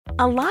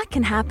A lot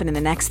can happen in the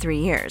next 3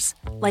 years.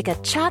 Like a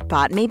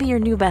chatbot may be your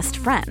new best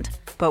friend.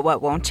 But what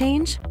won't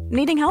change?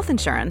 Needing health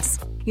insurance.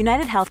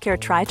 United Healthcare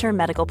Tri-Term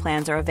Medical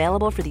Plans are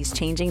available for these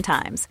changing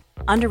times.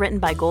 Underwritten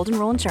by Golden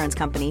Rule Insurance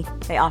Company,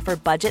 they offer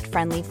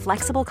budget-friendly,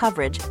 flexible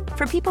coverage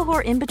for people who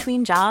are in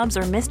between jobs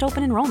or missed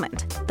open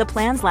enrollment. The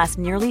plans last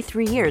nearly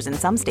 3 years in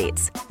some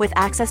states, with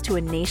access to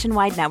a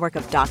nationwide network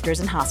of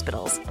doctors and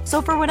hospitals.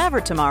 So for whatever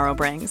tomorrow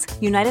brings,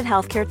 United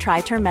Healthcare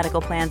Tri-Term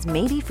Medical Plans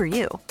may be for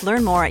you.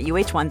 Learn more at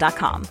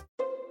uh1.com.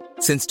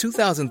 Since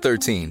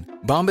 2013,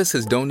 Bombas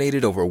has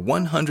donated over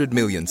 100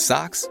 million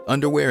socks,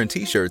 underwear, and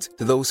T-shirts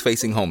to those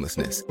facing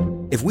homelessness.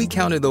 If we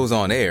counted those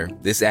on air,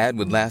 this ad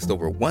would last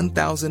over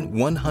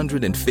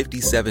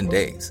 1,157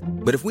 days.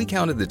 But if we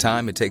counted the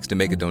time it takes to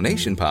make a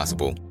donation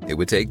possible, it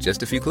would take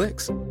just a few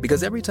clicks.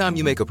 Because every time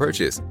you make a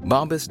purchase,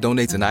 Bombas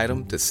donates an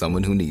item to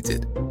someone who needs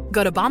it.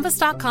 Go to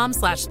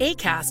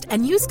bombas.com/ACAST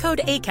and use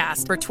code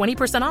ACAST for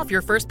 20% off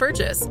your first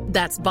purchase.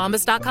 That's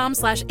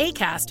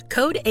bombas.com/ACAST,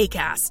 code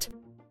ACAST.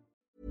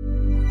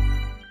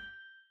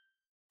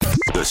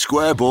 The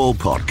Square Ball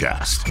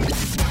Podcast.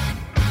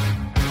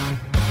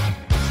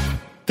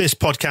 This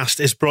podcast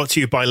is brought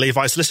to you by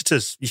Levi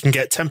Solicitors. You can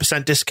get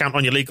 10% discount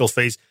on your legal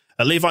fees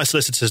at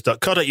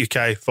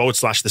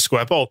levisolicitors.co.uk/the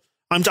square ball.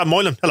 I'm Dan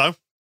Moylan. Hello.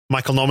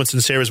 Michael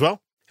Normanson's here as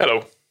well.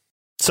 Hello.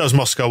 So's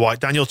Moscow White.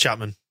 Daniel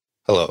Chapman.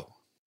 Hello.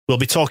 We'll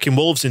be talking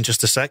Wolves in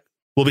just a sec.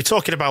 We'll be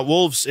talking about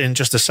Wolves in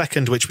just a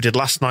second, which we did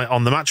last night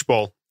on the Match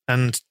Ball.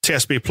 And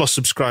TSB Plus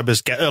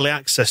subscribers get early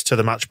access to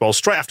the Match Ball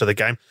straight after the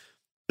game.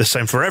 The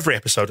same for every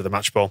episode of the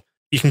Match Ball.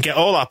 You can get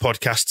all our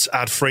podcasts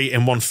ad-free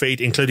in one feed,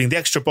 including the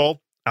Extra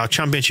Ball, our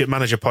Championship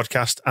Manager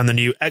podcast, and the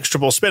new Extra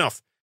Ball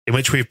spin-off, in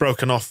which we've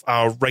broken off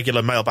our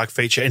regular mailbag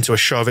feature into a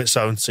show of its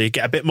own, so you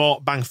get a bit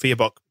more bang for your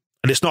buck.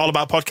 And it's not all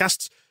about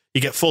podcasts.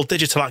 You get full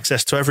digital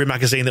access to every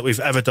magazine that we've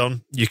ever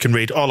done. You can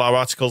read all our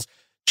articles,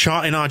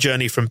 charting our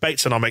journey from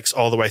Batesonomics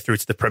all the way through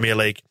to the Premier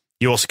League.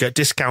 You also get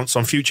discounts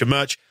on future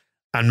merch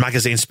and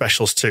magazine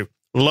specials too.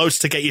 Loads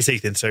to get your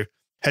teeth into.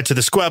 Head to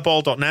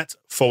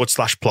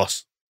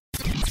thesquareball.net/plus.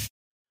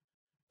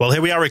 Well,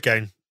 here we are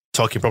again,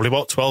 talking probably,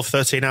 12,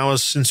 13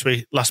 hours since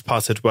we last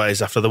parted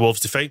ways after the Wolves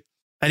defeat.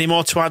 Any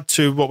more to add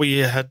to what we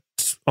had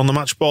on the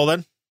Match Ball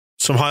then?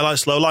 Some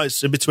highlights,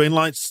 lowlights, in-between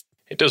lights?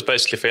 It does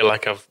basically feel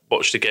like I've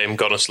watched the game,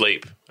 gone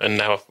asleep, and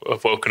now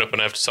I've woken up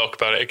and I have to talk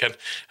about it again.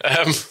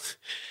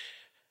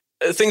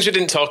 Things we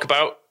didn't talk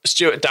about,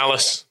 Stuart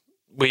Dallas.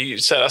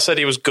 I said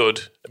he was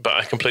good, but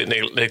I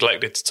completely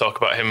neglected to talk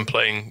about him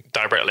playing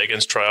directly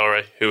against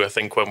Traore, who I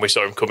think when we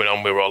saw him coming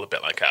on, we were all a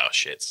bit like, oh,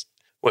 shit.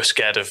 We're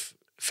scared of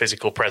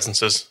physical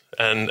presences.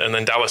 And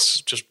then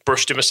Dallas just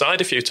brushed him aside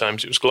a few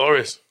times. It was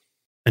glorious.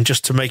 And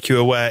just to make you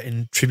aware,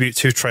 in tribute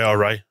to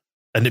Traore,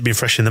 and it being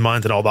fresh in the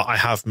mind and all that, I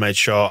have made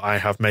sure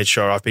I've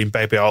been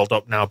baby oiled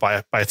up now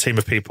by a team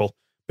of people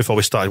before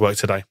we started work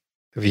today.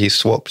 Have you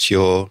swapped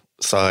your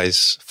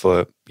thighs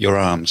for your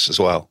arms as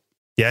well?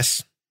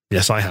 Yes,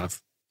 I have.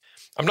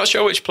 I'm not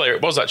sure which player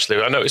it was, actually.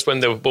 I noticed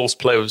when the Wolves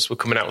players were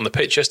coming out on the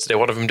pitch yesterday,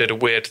 one of them did a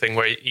weird thing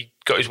where he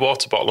got his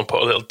water bottle and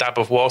put a little dab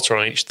of water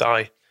on each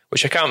thigh,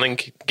 which I can't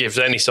think gives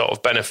any sort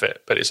of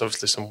benefit, but it's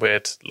obviously some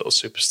weird little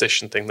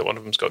superstition thing that one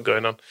of them's got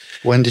going on.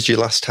 When did you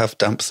last have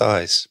damp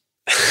thighs?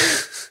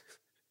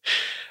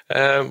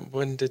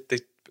 When did they...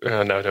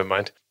 Oh, no, never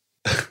mind.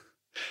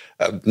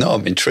 No,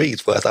 I'm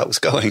intrigued where that was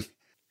going.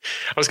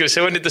 I was going to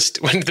say, when did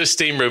the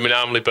steam room in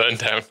Armley burn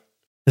down?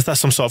 Is that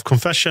some sort of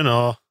confession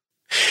or...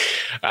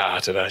 I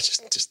don't know.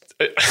 Just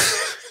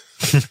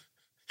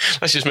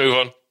let's just move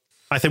on.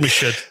 I think we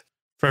should,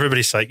 for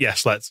everybody's sake.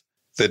 Yes, let's.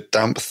 The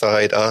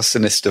damp-thighed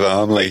arsonist of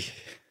Armley.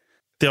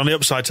 The only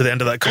upside to the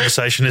end of that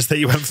conversation is that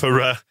you went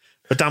for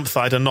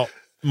damp-thighed and not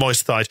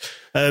moist-thighed.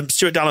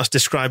 Stuart Dallas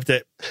described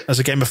it as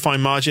a game of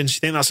fine margins. Do you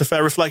think that's a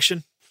fair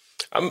reflection?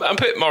 I'm a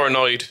bit more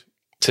annoyed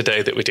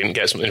today that we didn't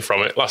get something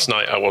from it. Last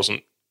night I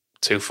wasn't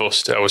too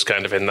fussed. I was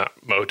kind of in that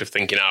mode of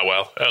thinking,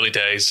 well, early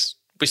days,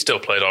 we still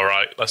played all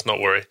right. Let's not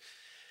worry.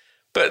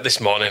 But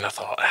this morning I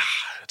thought,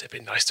 it'd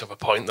be nice to have a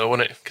point though,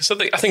 wouldn't it? Because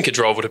I think a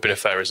draw would have been a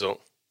fair result.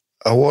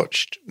 I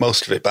watched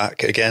most of it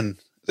back again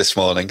this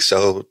morning.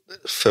 So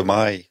for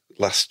my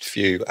last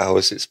few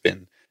hours, it's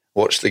been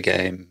watch the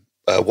game,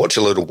 watch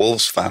a load of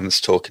Wolves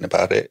fans talking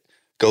about it,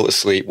 go to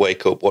sleep,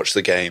 wake up, watch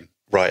the game,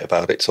 write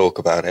about it, talk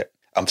about it.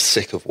 I'm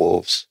sick of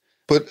Wolves.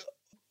 But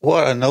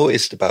what I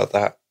noticed about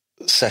that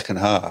second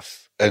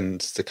half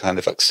and the kind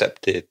of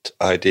accepted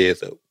idea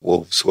that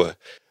Wolves were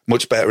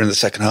much better in the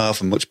second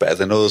half and much better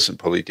than us and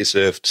probably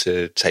deserved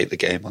to take the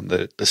game on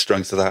the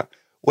strength of that.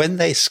 When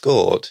they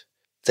scored,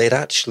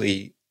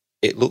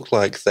 it looked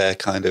like their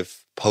kind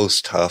of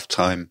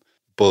post-halftime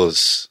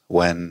buzz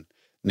when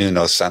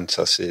Nuno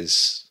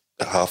Santos's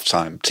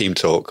halftime team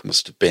talk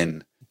must have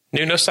been...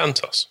 Nuno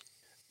Santos?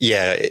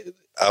 Yeah,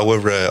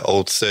 our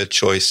old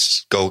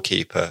third-choice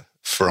goalkeeper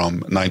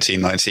from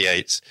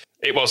 1998.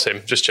 It was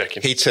him, just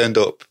checking. He turned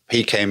up,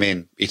 he came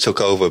in, he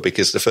took over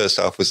because the first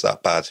half was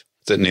that bad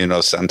that Nuno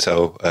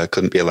Santo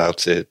couldn't be allowed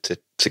to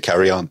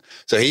carry on.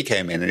 So he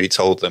came in and he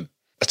told them,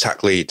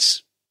 attack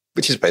Leeds,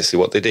 which is basically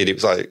what they did. It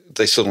was like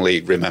they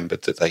suddenly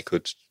remembered that they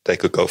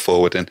could go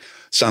forward. And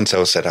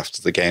Santos said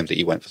after the game that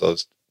he went for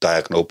those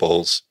diagonal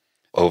balls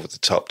over the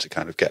top to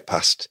kind of get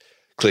past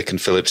Click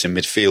and Phillips in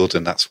midfield,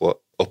 and that's what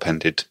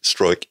upended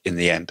Struijk in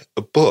the end.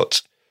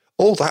 But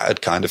all that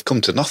had kind of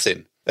come to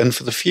nothing. And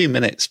for the few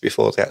minutes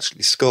before they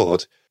actually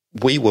scored,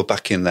 we were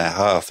back in their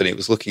half, and it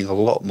was looking a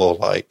lot more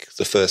like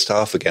the first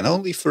half again,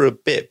 only for a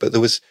bit. But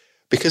there was,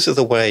 because of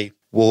the way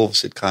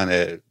Wolves had kind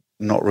of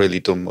not really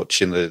done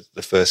much in the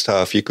first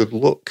half, you could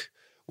look,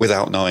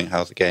 without knowing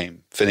how the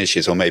game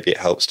finishes, or maybe it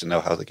helps to know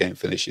how the game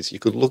finishes, you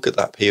could look at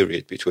that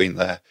period between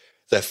their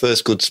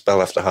first good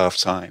spell after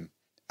half-time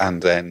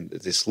and then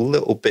this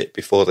little bit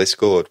before they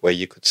scored where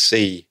you could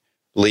see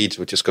Leeds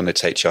were just going to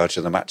take charge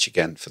of the match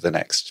again for the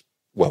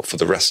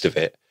rest of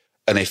it.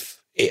 And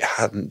if it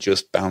hadn't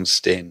just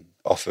bounced in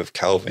off of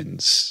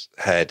Calvin's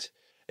head,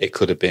 it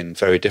could have been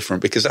very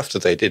different, because after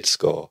they did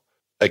score,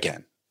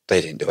 again,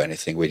 they didn't do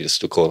anything. We just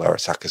stuck all our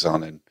attackers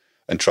on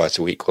and tried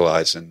to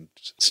equalise, and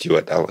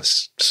Stuart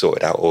Dallas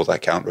sorted out all their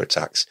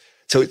counter-attacks.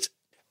 So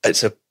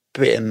it's a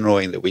bit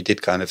annoying that we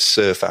did kind of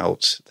surf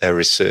out their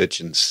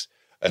resurgence,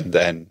 and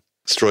then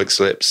Struijk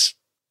slips,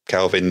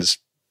 Calvin's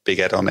big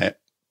head on it,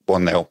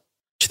 1-0.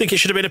 Do you think it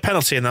should have been a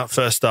penalty in that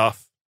first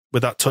half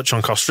with that touch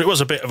on Costa? It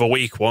was a bit of a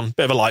weak one,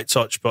 bit of a light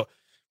touch, but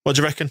what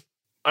do you reckon?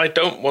 I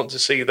don't want to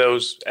see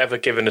those ever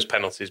given as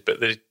penalties,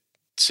 but they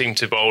seem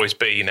to always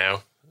be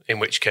now, in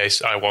which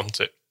case I want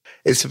it.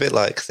 It's a bit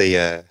like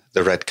the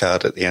red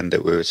card at the end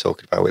that we were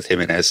talking about with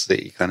Jimenez,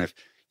 that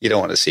you don't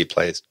want to see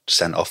players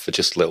sent off for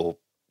just little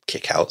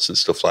kick-outs and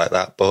stuff like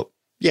that. But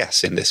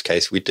yes, in this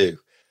case, we do.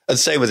 And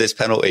same with this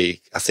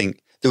penalty. I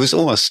think there was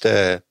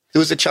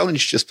a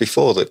challenge just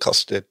before that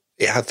Costa,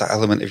 it had that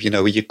element of,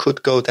 you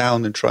could go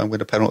down and try and win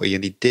a penalty,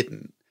 and he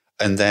didn't.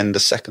 And then the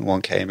second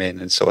one came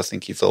in, and so I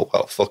think he thought,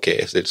 well, fuck it,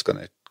 if they're just going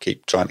to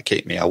keep trying to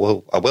keep me, I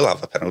will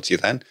have a penalty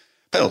then.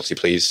 Penalty,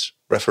 please,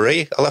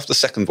 referee. I'll have the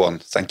second one,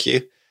 thank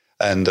you.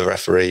 And the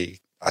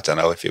referee, I don't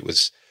know if it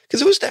was, because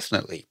there was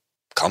definitely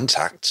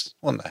contact,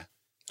 wasn't there?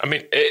 I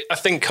mean, I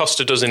think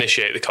Costa does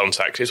initiate the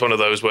contact. It's one of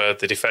those where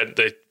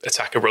the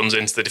attacker runs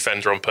into the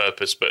defender on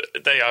purpose, but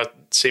they are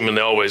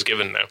seemingly always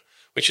given now,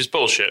 which is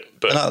bullshit.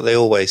 But aren't they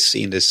always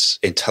seen as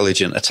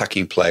intelligent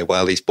attacking play?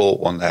 While he's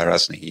bought one there,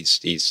 hasn't he?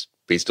 He's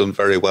done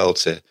very well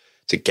to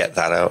get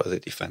that out of the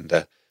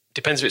defender.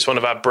 Depends if it's one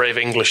of our brave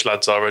English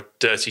lads or a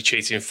dirty,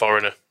 cheating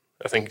foreigner.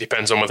 I think it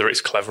depends on whether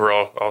it's clever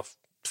or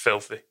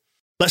filthy.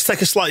 Let's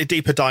take a slightly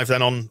deeper dive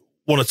then on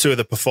one or two of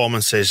the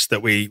performances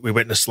that we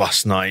witnessed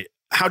last night.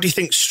 How do you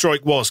think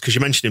Struijk was? Because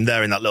you mentioned him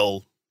there in that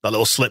little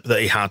slip that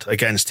he had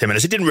against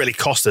Jimenez. It didn't really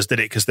cost us, did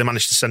it? Because they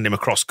managed to send him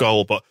across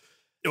goal. But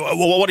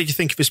what did you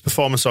think of his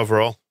performance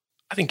overall?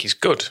 I think he's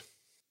good.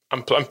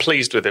 I'm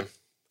pleased with him.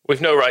 We've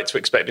no right to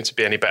expect him to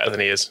be any better than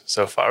he is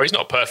so far. He's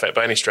not perfect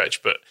by any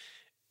stretch, but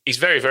he's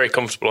very, very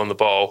comfortable on the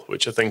ball,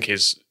 which I think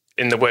is,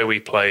 in the way we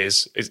play,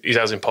 is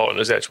as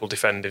important as the actual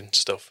defending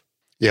stuff.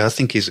 Yeah, I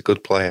think he's a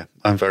good player.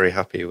 I'm very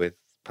happy with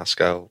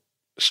Pascal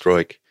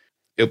Struijk.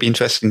 It'll be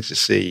interesting to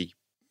see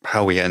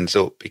how he ends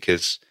up,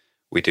 because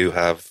we do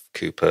have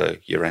Cooper,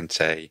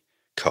 Llorente,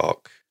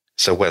 Koch.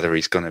 So whether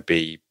he's going to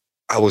be...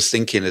 I was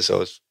thinking as I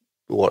was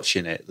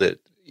watching it that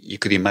you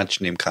could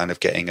imagine him kind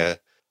of getting a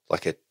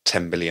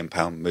 £10 million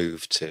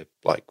move to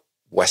like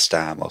West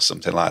Ham or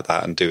something like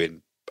that and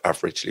doing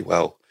averagely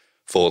well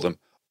for them.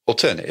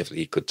 Alternatively,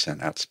 he could turn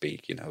out to be,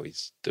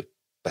 he's the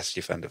best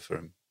defender for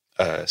him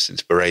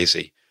since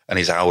Baresi, and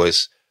he's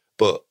ours.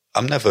 But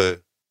I'm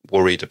never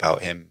worried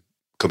about him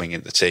coming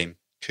in the team.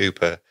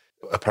 Cooper,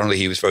 apparently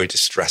he was very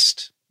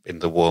distressed in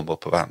the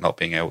warm-up about not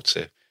being able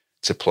to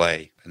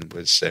play, and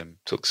was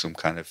took some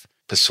kind of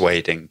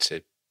persuading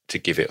to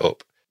give it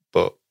up.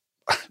 But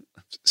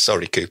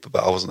sorry, Cooper,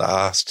 but I wasn't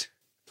asked.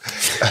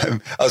 I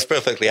was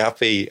perfectly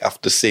happy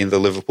after seeing the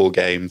Liverpool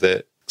game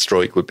that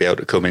Struijk would be able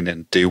to come in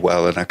and do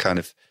well, and I kind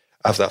of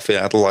have that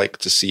feeling. I'd like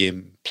to see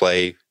him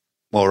play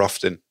more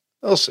often.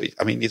 Also,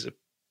 I mean, he's a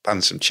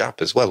handsome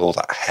chap as well, all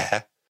that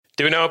hair.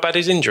 Do we know how bad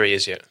his injury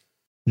is yet?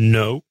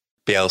 No.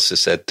 Bielsa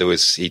said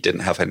he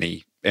didn't have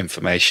any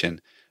information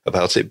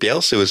about it.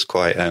 Bielsa was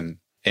quite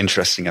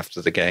interesting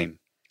after the game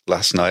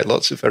last night.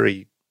 Lots of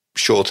very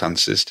short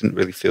answers. Didn't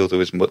really feel there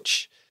was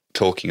much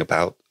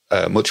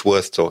much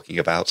worth talking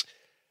about.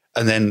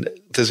 And then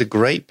there's a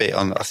great bit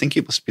on, I think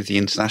it must be the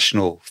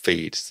international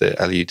feed that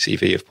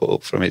LUTV have put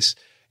up from his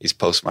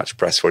post-match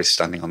press, where he's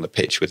standing on the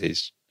pitch with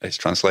his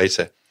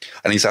translator.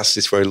 And he's asked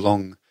this very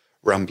long,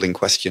 rambling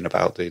question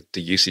about the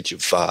usage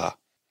of VAR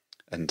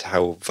and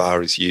how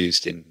VAR is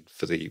used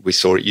we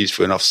saw it used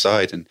for an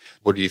offside. And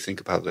what do you think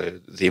about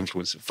the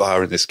influence of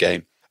VAR in this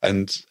game?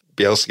 And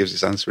Bielsa gives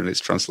his answer, and it's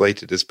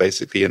translated as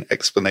basically an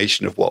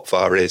explanation of what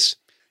VAR is.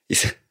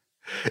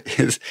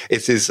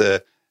 It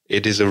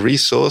is a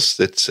resource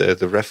that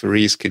the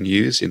referees can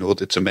use in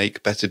order to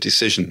make better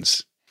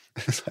decisions.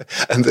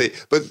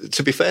 But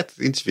to be fair to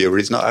the interviewer,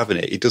 he's not having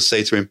it. He does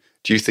say to him,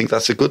 do you think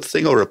that's a good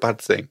thing or a bad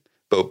thing?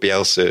 But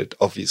Bielsa,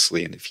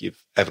 obviously, and if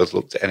you've ever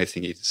looked at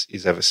anything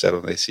he's ever said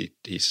on this, he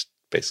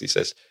basically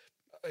says,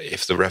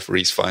 if the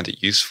referees find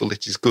it useful,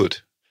 it is good.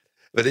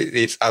 But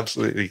it's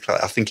absolutely,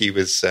 I think he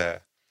was, I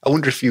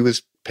wonder if he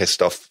was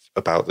pissed off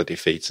about the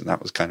defeat, and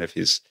that was kind of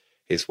his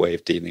way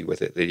of dealing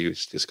with it, that he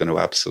was just going to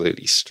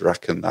absolutely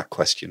strachan that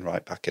question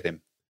right back at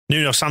him.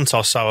 Nuno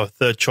Santos, our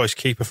third choice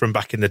keeper from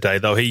back in the day,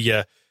 though, he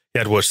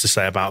had words to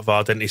say about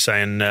VAR, didn't he?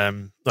 Saying,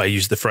 I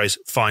used the phrase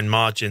fine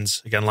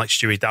margins, again, like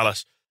Stewie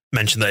Dallas,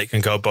 mentioned that it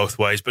can go both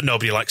ways, but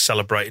nobody likes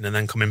celebrating and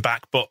then coming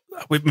back. But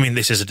I mean,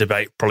 this is a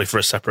debate probably for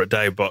a separate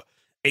day, but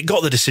it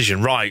got the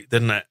decision right,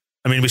 didn't it?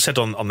 I mean, we said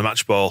on the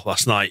match ball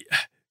last night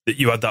that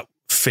you had that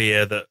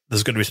fear that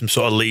there's going to be some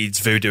sort of Leeds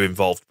voodoo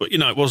involved, but,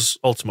 it was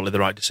ultimately the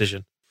right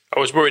decision. I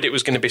was worried it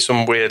was going to be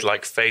some weird,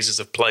 like, phases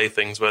of play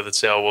things where they'd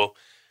say, oh, well,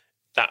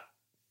 that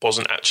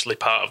wasn't actually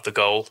part of the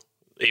goal,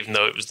 even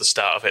though it was the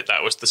start of it.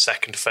 That was the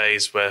second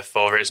phase where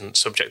it isn't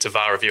subject to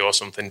VAR review or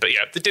something. But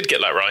yeah, they did get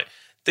that right.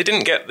 They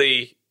didn't get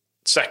the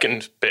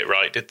second bit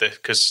right, did they?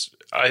 Because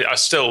I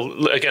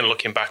still, again,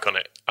 looking back on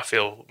it, I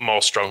feel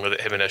more strongly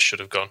that Jimenez should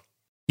have gone.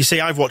 You see,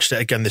 I've watched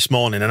it again this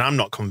morning and I'm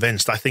not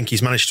convinced. I think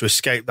he's managed to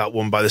escape that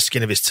one by the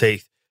skin of his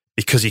teeth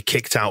because he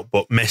kicked out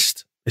but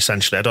missed,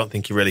 essentially. I don't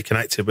think he really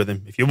connected with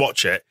him. If you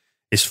watch it,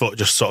 his foot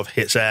just sort of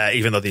hits air,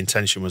 even though the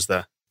intention was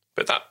there.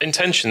 But that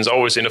intention's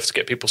always enough to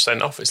get people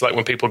sent off. It's like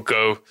when people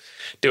go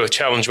do a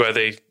challenge where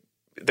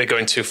they're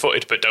going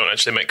two-footed but don't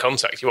actually make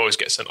contact. You always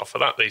get sent off for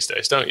that these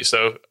days, don't you?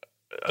 So,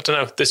 I don't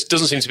know. This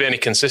doesn't seem to be any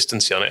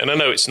consistency on it. And I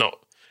know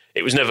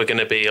it was never going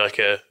to be like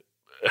a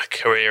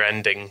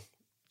career-ending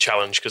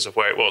challenge because of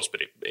where it was,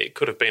 but it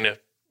could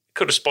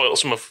have spoiled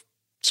some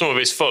of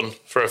his fun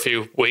for a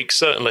few weeks,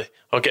 certainly.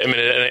 I'll get him in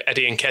an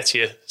Eddie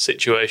Nketiah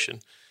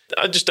situation.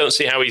 I just don't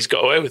see how he's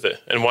got away with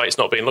it and why it's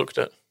not being looked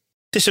at.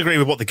 Disagree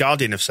with what The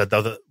Guardian have said,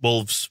 though, that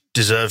Wolves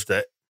deserved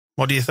it.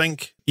 What do you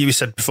think? You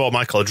said before,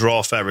 Michael, a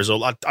draw, fair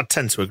result. I'd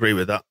tend to agree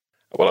with that.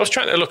 Well, I was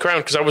trying to look around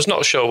because I was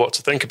not sure what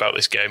to think about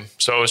this game.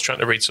 So I was trying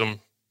to read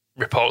some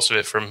reports of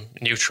it from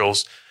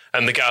neutrals.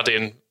 And The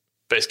Guardian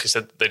basically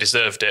said they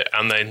deserved it.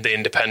 And then The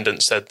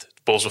Independent said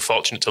Wolves were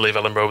fortunate to leave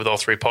Ellen Road with all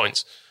 3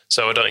 points.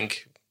 So I don't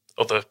think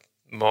other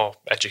more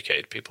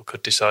educated people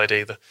could decide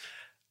either.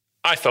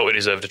 I felt we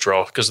deserved a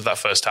draw because of that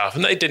first half.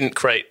 And they didn't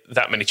create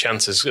that many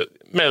chances.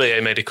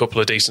 Meslier made a couple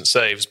of decent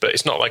saves, but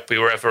it's not like we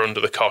were ever under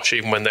the cosh,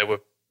 even when they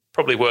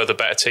probably were the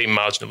better team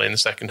marginally in the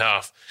second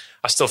half.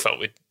 I still felt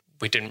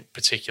we didn't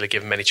particularly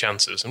give them many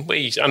chances. And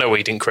I know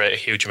we didn't create a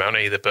huge amount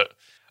either, but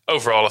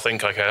overall I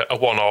think like a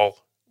 1-1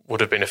 would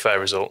have been a fair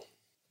result.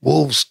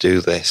 Wolves do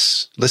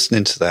this.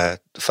 Listening to their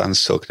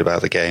fans talking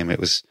about the game,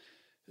 it was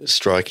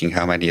striking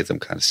how many of them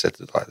kind of said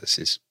that, like, this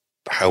is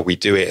how we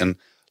do it. And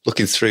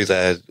looking through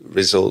their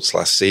results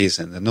last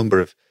season, the number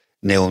of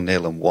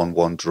 0-0 and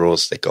 1-1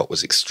 draws they got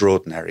was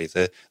extraordinary.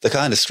 They're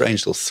kind of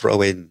strange. They'll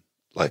throw in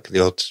like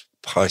the odd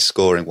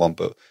high-scoring one,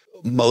 but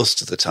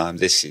most of the time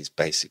this is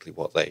basically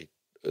what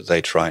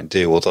they try and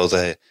do. Although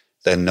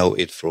they're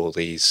noted for all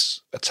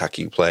these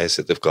attacking players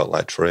that they've got,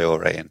 like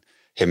Traore and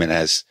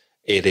Jimenez,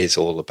 it is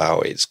all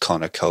about it's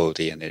Connor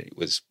Cody and it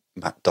was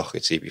Matt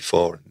Doherty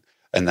before,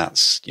 and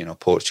that's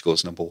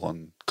Portugal's number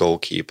one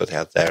goalkeeper they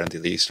had there, and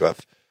they used to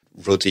have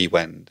Ruddy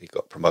when he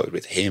got promoted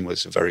with him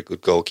was a very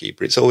good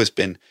goalkeeper. It's always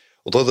been,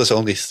 although there's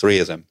only 3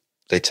 of them,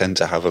 they tend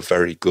to have a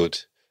very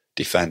good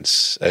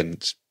defence.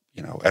 And,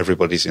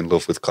 everybody's in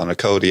love with Connor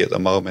Cody at the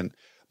moment.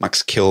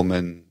 Max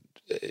Kilman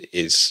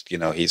is,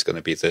 he's going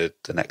to be the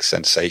next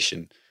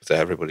sensation that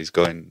everybody's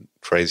going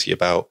crazy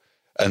about.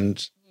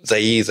 And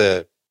they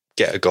either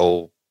get a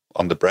goal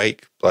on the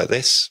break like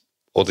this,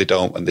 or they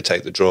don't and they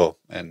take the draw.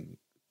 And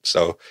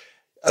so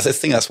I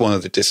think that's one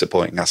of the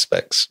disappointing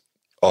aspects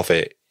of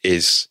it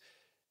is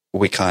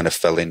we kind of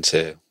fell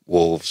into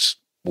Wolves'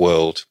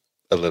 world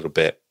a little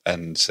bit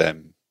and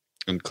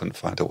couldn't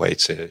find a way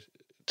to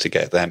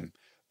get them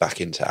back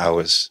into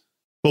ours.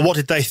 Well, what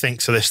did they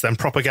think to this then?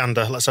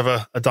 Propaganda. Let's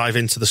have a dive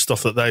into the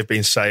stuff that they've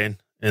been saying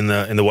in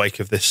the wake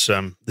of this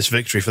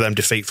victory for them,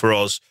 defeat for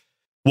us.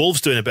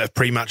 Wolves doing a bit of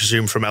pre-match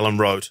Zoom from Ellen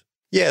Road.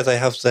 Yeah, they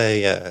have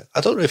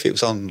I don't know if it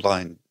was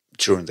online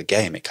during the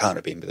game. It can't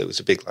have been, but there was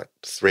a big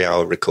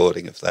 3-hour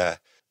recording of their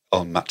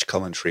own match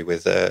commentary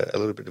with a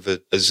little bit of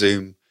a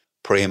Zoom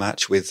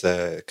pre-match with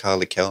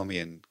Carly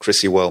Kelmy and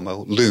Chrissy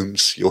Welmo.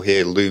 Looms, you'll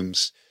hear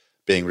Looms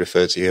being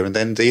referred to here. And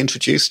then they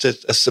introduced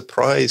a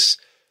surprise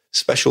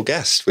special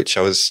guest, which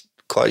I was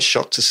quite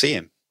shocked to see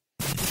him.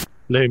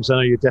 Looms, I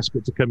know you're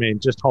desperate to come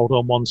in. Just hold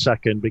on 1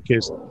 second,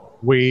 because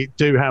we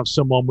do have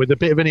someone with a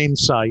bit of an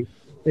insight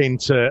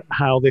into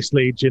how this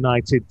Leeds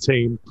United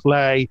team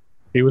play.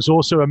 He was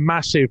also a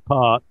massive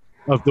part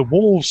of the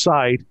Wolves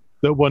side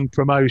that won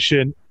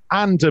promotion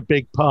and a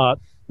big part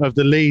of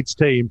the Leeds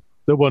team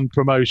that won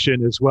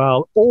promotion as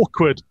well.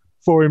 Awkward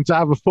for him to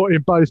have a foot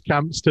in both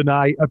camps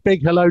tonight. A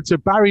big hello to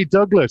Barry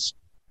Douglas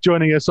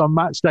joining us on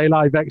Matchday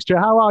Live Extra.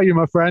 How are you,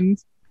 my friend?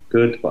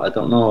 Good, but I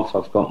don't know if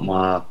I've got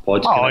my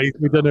podcast.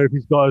 We don't know if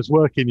he's got us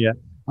working yet.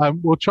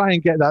 We'll try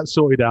and get that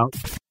sorted out.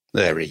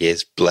 There he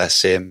is,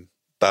 bless him.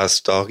 Baz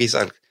Dog, he's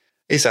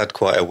had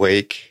quite a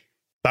week.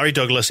 Barry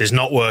Douglas is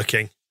not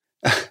working.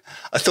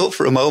 I thought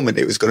for a moment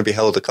it was going to be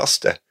Helder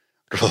Costa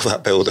for all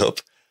that build-up.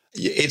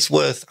 It's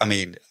worth, I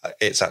mean,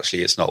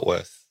 it's not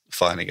worth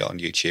finding it on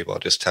YouTube. I'll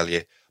just tell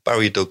you,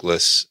 Barry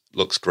Douglas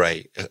looks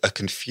great. A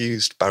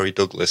confused Barry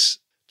Douglas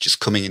just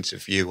coming into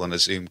view on a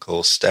Zoom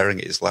call, staring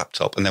at his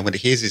laptop. And then when he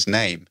hears his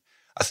name,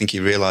 I think he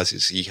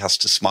realizes he has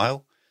to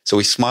smile. So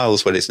he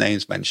smiles when his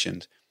name's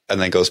mentioned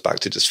and then goes back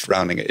to just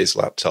frowning at his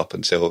laptop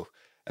until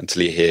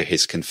you hear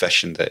his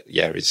confession that,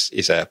 his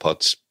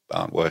AirPods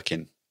aren't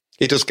working.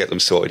 He does get them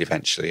sorted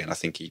eventually. And I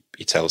think he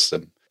tells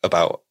them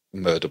about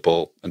Murder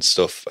Ball and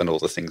stuff and all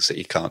the things that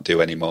he can't do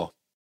anymore.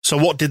 So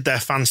what did their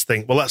fans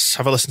think? Well, let's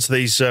have a listen to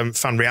these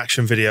fan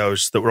reaction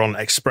videos that were on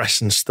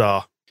Express and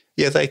Star.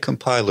 Yeah, they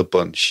compile a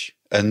bunch.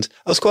 And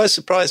I was quite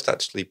surprised,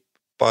 actually,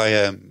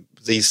 by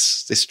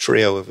this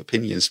trio of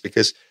opinions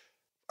because,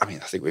 I mean,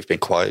 I think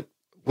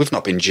we've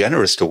not been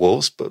generous to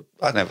Wolves, but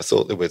I never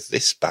thought they were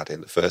this bad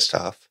in the first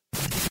half.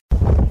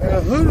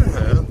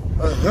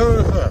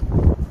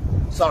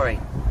 Sorry.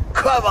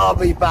 Come on,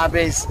 me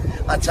babbies.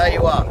 I tell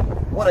you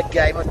what a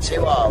game of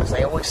two halves.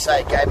 They always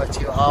say game of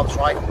two halves,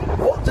 right?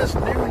 What does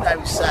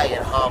Nuno say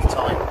at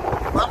half-time?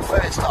 That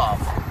first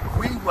half,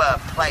 we were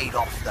played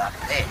off the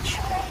pitch.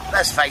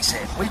 Let's face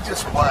it, we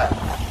just were.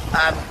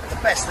 The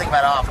best thing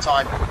about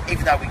half-time,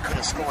 even though we could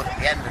have scored at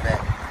the end of it,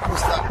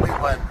 was that we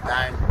weren't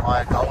down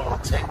by a goal or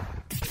two.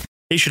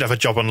 He should have a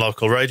job on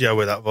local radio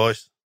with that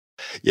voice.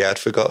 Yeah, I'd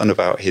forgotten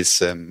about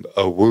his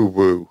a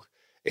woo-woo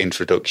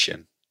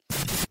introduction.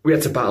 We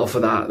had to battle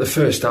for that. The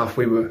first half,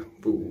 we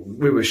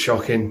were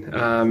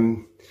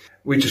shocking.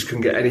 We just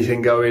couldn't get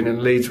anything going,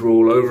 and Leeds were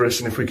all over us.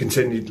 And if we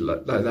continued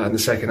like that in the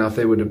second half,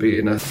 they would have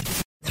beaten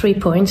us. 3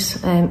 points.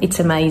 It's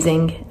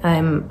amazing.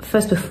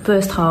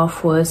 First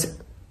half was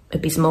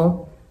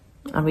abysmal.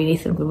 I really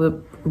think we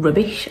were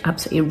rubbish,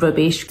 absolutely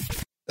rubbish.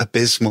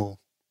 Abysmal,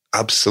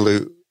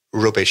 absolute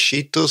rubbish.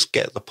 She does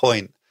get the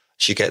point.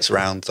 She gets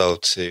round, though,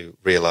 to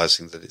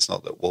realising that it's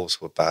not that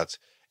Wolves were bad,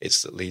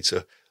 it's that Leeds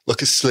are,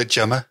 look, a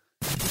sledgehammer.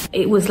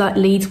 It was like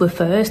Leeds were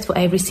first for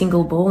every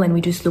single ball, and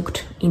we just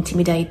looked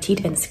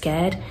intimidated and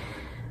scared.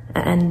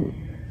 And,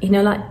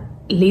 like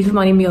Leeds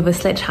reminded me of a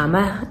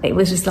sledgehammer. It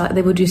was just like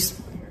they were just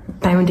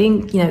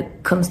pounding,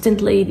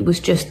 constantly. It was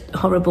just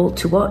horrible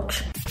to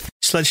watch.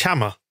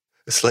 Sledgehammer?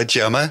 A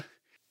sledgehammer?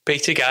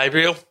 Peter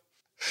Gabriel.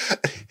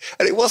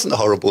 And it wasn't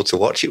horrible to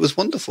watch. It was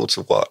wonderful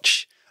to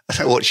watch. I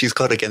don't know what she's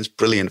got against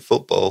brilliant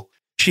football.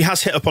 She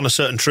has hit upon a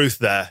certain truth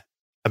there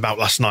about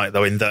last night,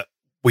 though, in that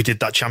we did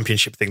that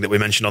championship thing that we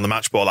mentioned on the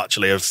match ball,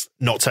 actually, of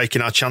not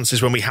taking our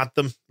chances when we had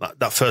them,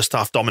 that first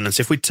half dominance.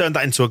 If we'd turned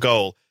that into a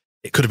goal,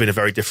 it could have been a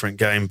very different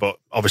game, but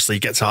obviously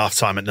you get to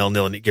half-time at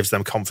 0-0 and it gives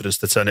them confidence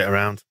to turn it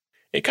around.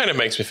 It kind of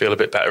makes me feel a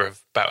bit better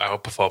about our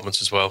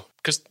performance as well,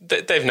 because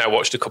they've now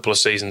watched a couple of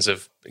seasons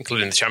of,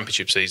 including the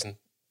championship season,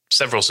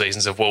 several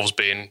seasons of Wolves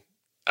being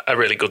a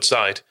really good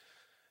side.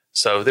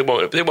 So they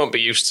won't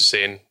be used to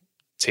seeing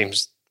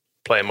teams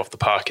play them off the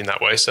park in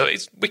that way. So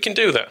we can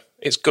do that.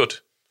 It's good.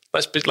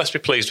 Let's be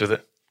pleased with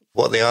it.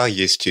 What they are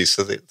used to,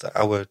 so that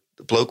our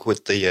bloke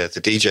with the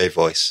DJ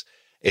voice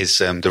is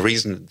the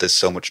reason there's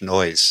so much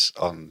noise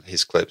on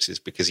his clips is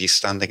because he's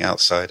standing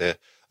outside a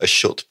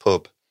shut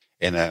pub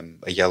in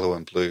a yellow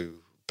and blue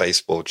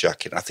baseball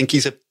jacket. I think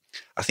he's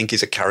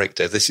a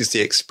character. This is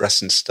the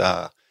Express and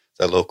Star.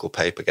 The local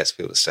paper gets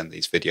people to send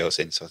these videos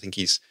in. So I think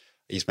he's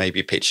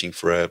maybe pitching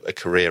for a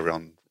career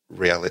on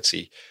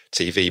reality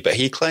TV. But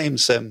he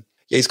claims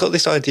he's got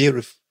this idea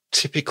of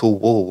typical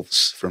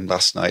Wolves from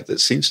last night that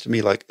seems to me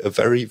like a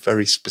very,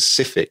 very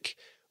specific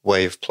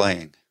way of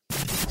playing.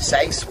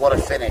 Sace, what a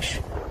finish.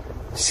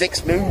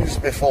 6 moves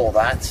before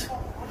that.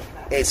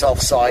 It's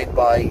offside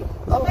by,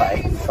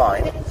 okay,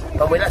 fine.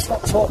 But let's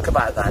not talk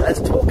about that.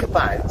 Let's talk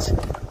about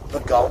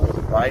the goal,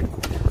 right?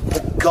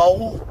 The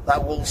goal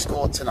that Wolves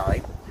scored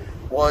tonight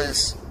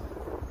was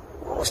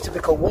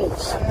typical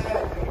Wolves.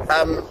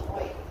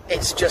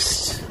 It's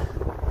just...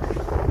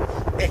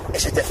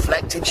 It's a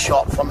deflected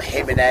shot from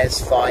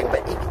Jimenez, fine,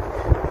 but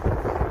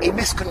he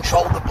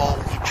miscontrolled the ball.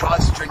 He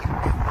tries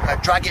to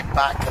drag it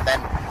back, and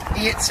then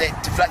he hits it,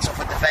 deflects off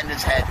a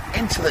defender's head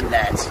into the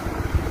net.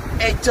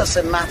 It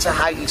doesn't matter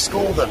how you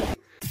score them.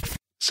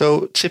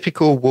 So,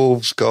 typical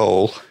Wolves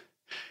goal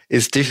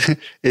is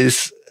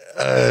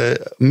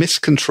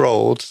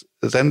miscontrolled.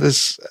 Then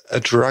there's a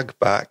drag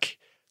back.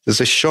 There's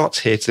a shot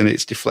hit, and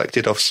it's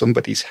deflected off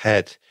somebody's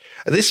head.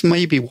 And this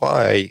may be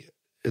why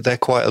they're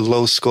quite a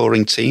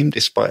low-scoring team,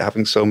 despite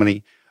having so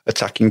many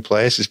attacking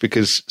players, is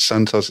because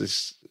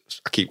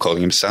I keep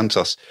calling him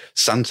Santos.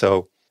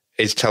 Santo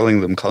is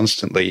telling them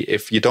constantly,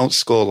 if you don't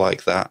score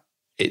like that,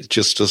 it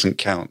just doesn't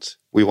count.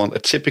 We want a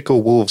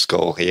typical Wolves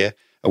goal here,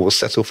 and we'll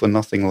settle for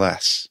nothing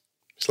less.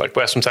 It's like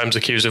we're sometimes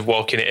accused of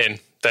walking it in.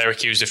 They're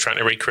accused of trying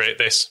to recreate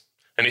this,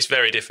 and it's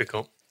very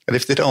difficult. And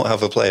if they don't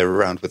have a player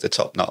around with a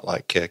top knot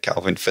like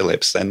Calvin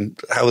Phillips, then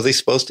how are they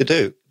supposed to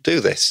do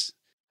this?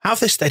 How have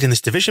they stayed in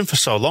this division for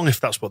so long if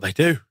that's what they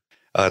do?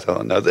 I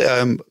don't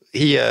know.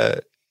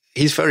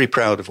 He's very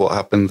proud of what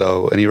happened,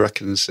 though, and he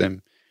reckons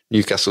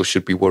Newcastle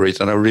should be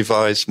worried. And I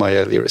revised my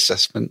earlier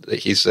assessment that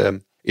he's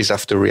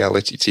after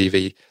reality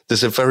TV.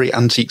 There's a very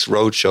Antiques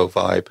Roadshow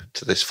vibe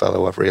to this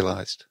fellow, I've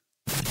realised.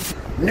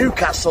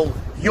 Newcastle,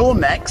 you're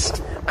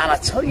next. And I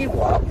tell you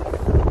what,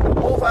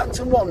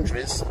 Wolverhampton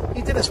Wanderers,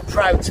 you did us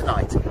proud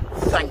tonight.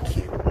 Thank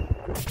you.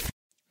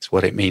 It's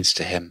what it means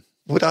to him.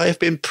 Would I have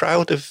been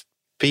proud of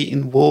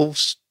beating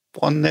Wolves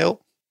 1-0?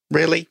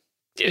 Really?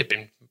 You'd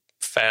been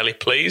fairly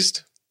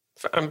pleased.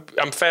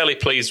 I'm fairly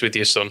pleased with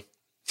your son.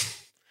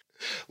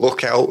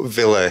 Look out,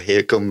 Villa.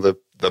 Here come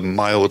the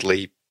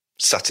mildly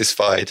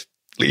satisfied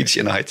Leeds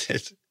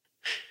United.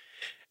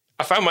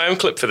 I found my own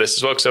clip for this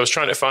as well because I was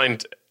trying to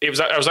find... I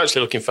was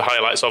actually looking for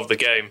highlights of the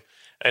game,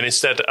 and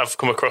instead I've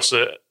come across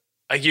a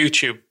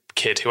YouTube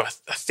kid who I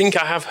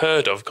think I have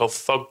heard of called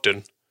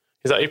Thogden.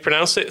 Is that how you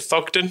pronounce it?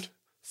 Thogden?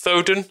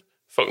 Thoden?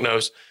 Fuck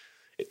knows.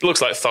 It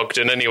looks like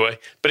Thogden anyway.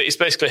 But it's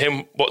basically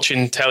him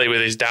watching telly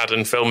with his dad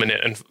and filming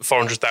it, and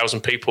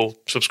 400,000 people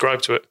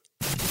subscribe to it.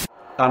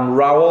 And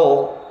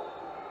Raul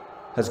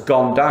has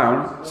gone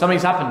down.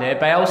 Something's happened here.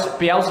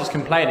 Bielsa's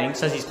complaining,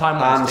 says he's time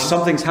wasting. And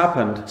something's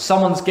happened.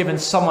 Someone's given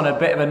someone a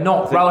bit of a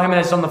knock. Raul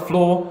Jimenez is on the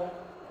floor.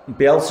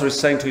 Bielsa is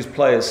saying to his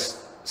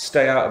players,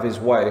 stay out of his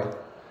way.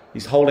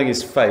 He's holding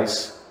his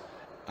face.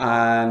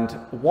 And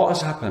what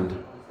has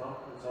happened?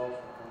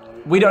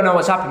 We don't know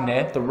what's happened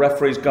here. The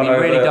referee's gone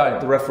over. Really don't.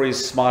 The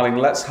referee's smiling.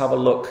 Let's have a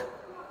look.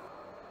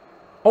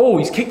 Oh,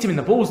 he's kicked him in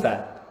the balls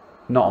there.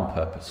 Not on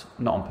purpose.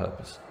 Not on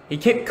purpose. He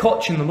kicked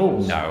Koch in the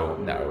balls. No.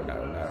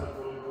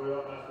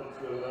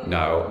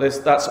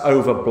 That's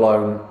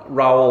overblown.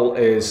 Raul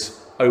is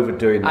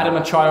overdoing that.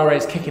 Adama Traore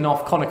is kicking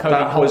off. Conor Cody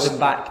holds him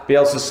back.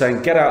 Bielsa's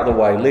saying, get out of the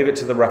way. Leave it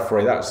to the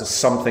referee. That's just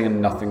something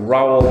and nothing.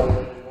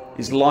 Raul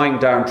is lying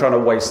down trying to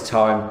waste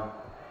time.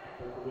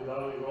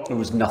 There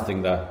was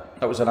nothing there.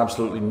 That was an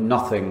absolutely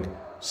nothing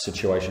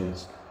situation.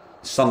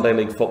 Sunday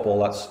League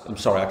football, I'm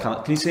sorry, I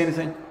can't. Can you see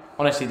anything?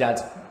 Honestly, Dad,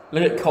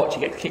 look at Koch,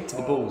 he gets kicked to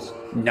the balls.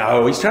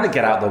 No, he's trying to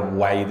get out of the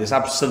way. There's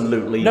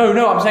absolutely...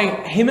 No, I'm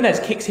saying Jimenez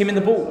kicks him in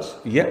the balls.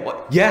 Yeah,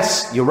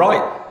 yes, you're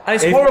right. And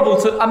it's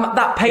horrible to...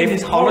 that pain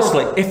is horrible.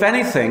 Honestly, if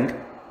anything,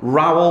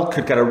 Raul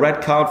could get a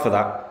red card for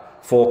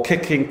that, for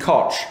kicking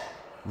Koch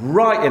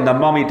right in the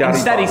mummy-daddy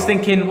Instead, button. he's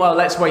thinking, well,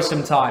 let's waste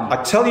some time.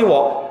 I tell you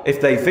what,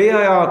 if they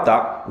VAR'd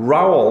that,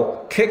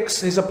 Raul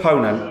kicks his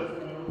opponent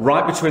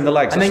right between the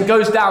legs. And then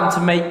goes down to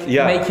make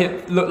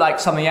it look like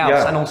something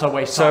else and also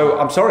waste time. So,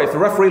 I'm sorry, if the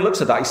referee looks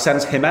at that, he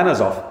sends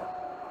Jimenez off.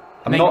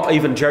 I'm not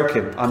even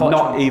joking. That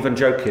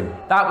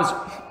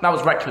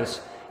was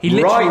reckless. He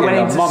literally right went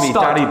in the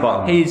mummy-daddy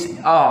button.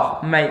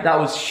 Mate, that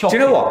was shocking.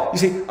 Do you know what? You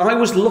see, I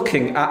was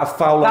looking at a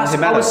foul on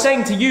Jimenez. I was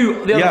saying to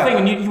you the other thing,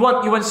 and you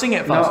weren't singing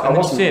it first. No, I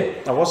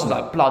wasn't. I was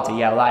like,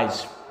 bloody hell, that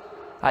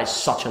is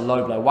such a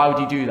low blow. Why would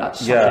you do that?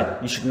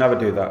 You should never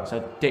do that. It's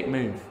a dick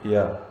move.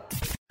 Yeah.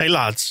 Hey,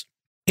 lads,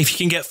 if you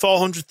can get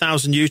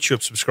 400,000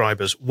 YouTube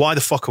subscribers, why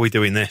the fuck are we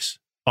doing this?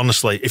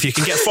 Honestly, if you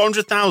can get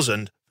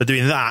 400,000 for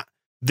doing that,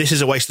 this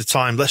is a waste of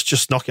time. Let's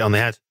just knock it on the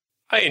head.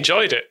 I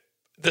enjoyed it.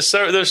 There's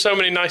so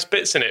many nice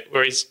bits in it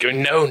where he's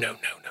going, no,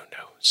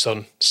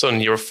 son,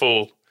 you're a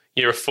fool,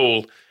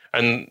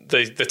 and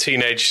the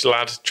teenage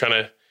lad trying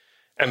to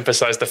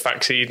emphasise the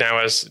fact he now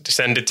has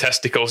descended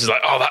testicles is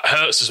like, oh, that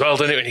hurts as well,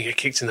 doesn't it, when you get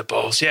kicked in the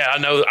balls? Yeah, I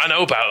know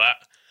about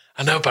that.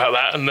 And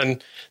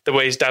then the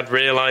way his dad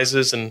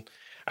realises, and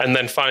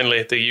then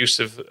finally the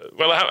use of,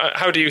 well,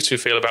 how do you two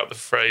feel about the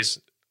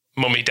phrase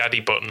 "mummy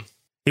daddy button"?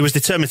 He was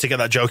determined to get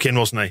that joke in,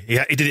 wasn't he?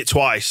 He did it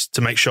twice to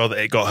make sure that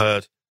it got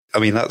heard. I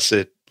mean, that's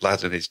a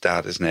lad and his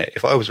dad, isn't it?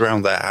 If I was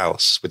around their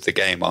house with the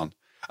game on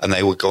and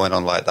they were going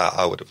on like that,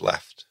 I would have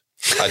left.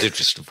 I'd have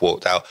just have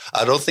walked out.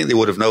 I don't think they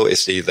would have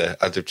noticed either.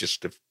 I'd have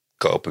just have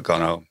got up and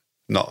gone home,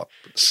 not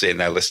sitting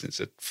there listening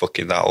to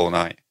fucking that all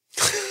night.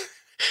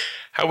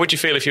 How would you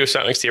feel if you were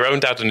sat next to your own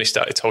dad and he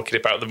started talking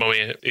about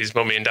his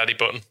mummy and daddy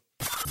button?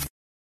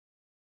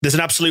 There's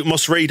an absolute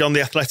must-read on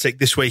The Athletic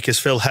this week as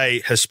Phil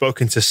Hay has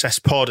spoken to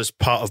Cesc Pod as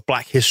part of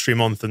Black History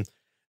Month. And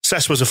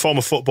Cesc was a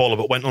former footballer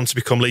but went on to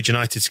become Leeds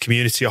United's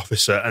community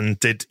officer and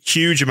did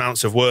huge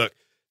amounts of work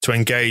to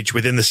engage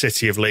within the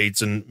city of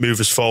Leeds and move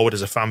us forward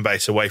as a fan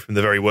base away from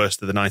the very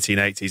worst of the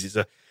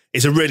 1980s.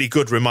 It's a really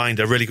good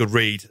reminder, a really good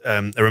read,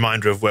 a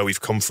reminder of where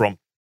we've come from.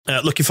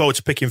 Looking forward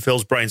to picking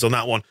Phil's brains on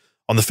that one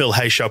on the Phil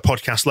Hay Show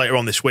podcast later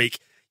on this week.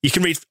 You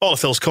can read all of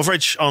Phil's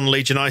coverage on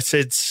Leeds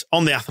United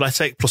on The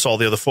Athletic, plus all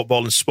the other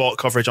football and sport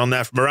coverage on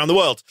there from around the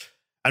world.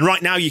 And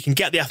right now you can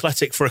get The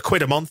Athletic for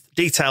 £1 a month.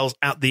 Details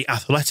at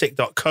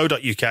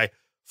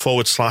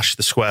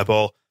theathletic.co.uk/the square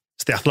ball.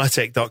 It's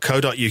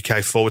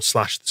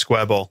theathletic.co.uk/the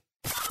square ball.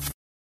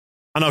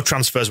 I know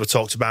transfers were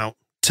talked about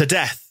to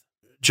death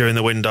during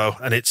the window,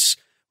 and it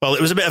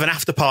was a bit of an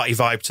after-party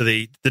vibe to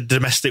the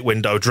domestic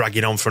window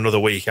dragging on for another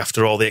week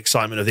after all the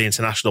excitement of the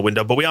international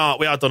window. But we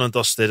are done and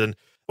dusted, and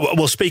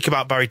we'll speak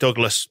about Barry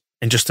Douglas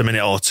in just a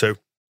minute or two.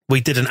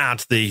 We didn't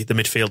add the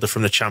midfielder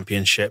from the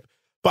Championship,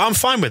 but I'm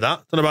fine with that.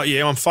 I don't know about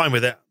you, I'm fine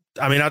with it.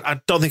 I mean, I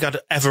don't think I'd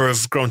ever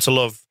have grown to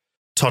love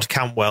Todd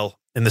Cantwell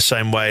in the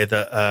same way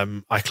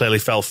that I clearly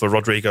fell for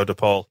Rodrigo de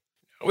Paul.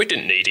 We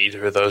didn't need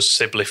either of those,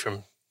 Sibley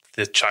from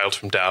the child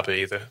from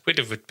Derby either. We'd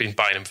have been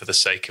buying them for the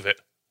sake of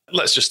it.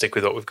 Let's just stick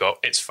with what we've got.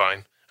 It's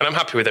fine. And I'm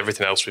happy with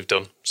everything else we've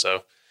done.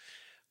 So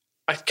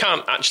I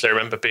can't actually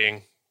remember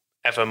being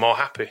ever more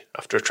happy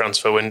after a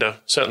transfer window.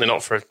 Certainly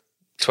not for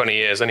 20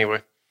 years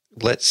anyway.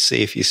 Let's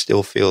see if you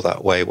still feel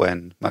that way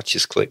when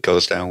Matthews Klich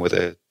goes down with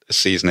a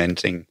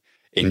season-ending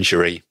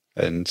injury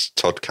and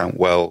Todd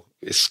Cantwell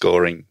is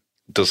scoring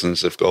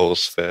dozens of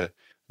goals for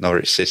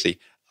Norwich City.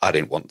 I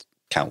didn't want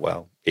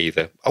Cantwell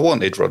either. I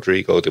wanted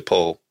Rodrigo de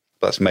Paul.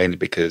 That's mainly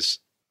because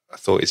I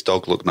thought his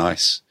dog looked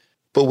nice.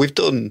 But we've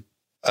done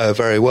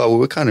very well. We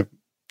were kind of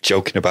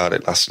joking about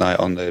it last night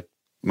on the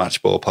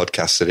Matchball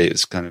podcast that it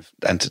was kind of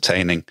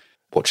entertaining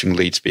watching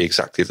Leeds be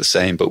exactly the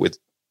same, but with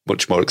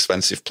much more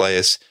expensive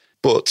players.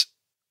 But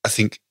I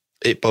think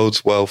it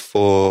bodes well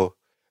for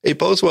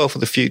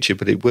the future,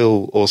 but it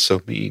will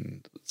also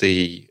mean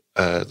the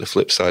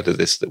flip side of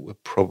this, that we're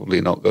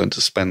probably not going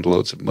to spend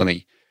loads of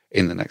money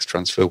in the next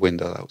transfer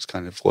window. That was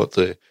kind of what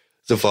the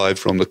vibe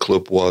from the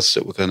club was,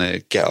 that we're going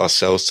to get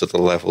ourselves to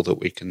the level that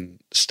we can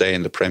stay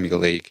in the Premier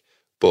League.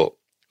 But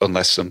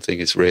unless something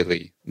is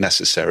really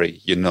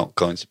necessary, you're not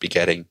going to be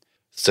getting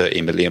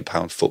 £30 million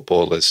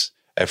footballers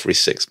every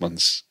 6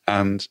 months.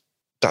 And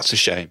that's a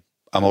shame.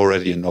 I'm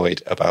already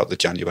annoyed about the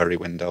January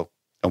window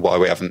and why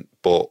we haven't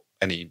bought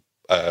any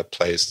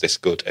players this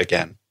good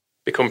again.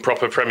 Become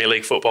proper Premier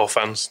League football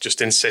fans.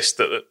 Just insist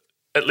that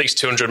at least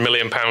 £200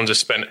 million is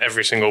spent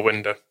every single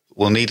window.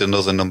 We'll need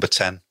another number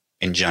 10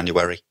 in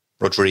January.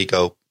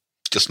 Rodrigo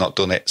just not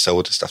done it, so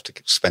we'll just have to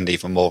spend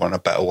even more on a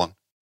better one.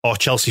 Or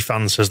Chelsea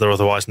fans, as they're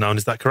otherwise known,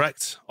 is that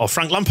correct? Or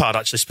Frank Lampard,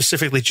 actually,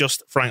 specifically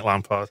just Frank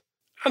Lampard.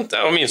 And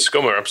I mean,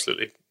 Scum are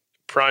absolutely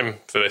prime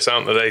for this,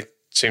 aren't they? They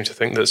seem to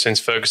think that since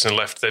Ferguson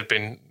left, they've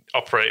been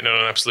operating on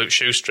an absolute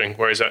shoestring,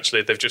 whereas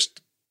actually they've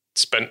just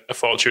spent a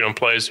fortune on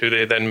players who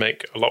they then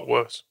make a lot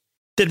worse.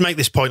 Did make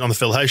this point on the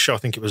Phil Hayes show, I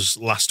think it was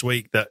last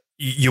week, that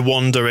you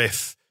wonder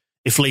if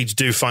Leeds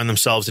do find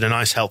themselves in a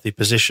nice, healthy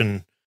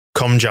position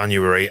come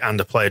January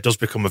and a player does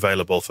become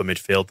available for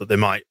midfield, that they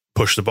might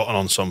push the button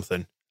on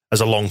something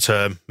as a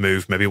long-term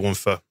move, maybe one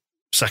for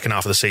second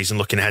half of the season,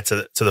 looking ahead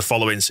to the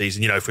following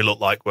season. You know, if we look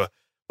like we're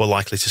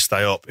likely to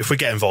stay up. If we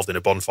get involved in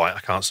a bun fight, I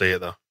can't see it,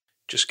 though.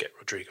 Just get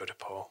Rodrigo de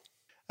Paul.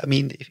 I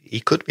mean, he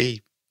could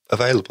be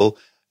available.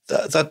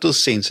 That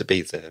does seem to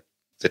be the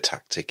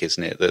tactic,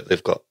 isn't it? That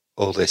they've got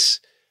all this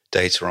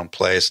data on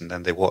players and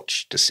then they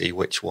watch to see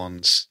which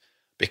ones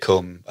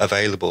become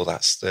available.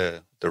 That's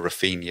the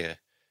Rafinha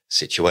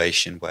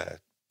situation where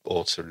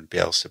Orta and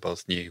Bielsa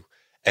both knew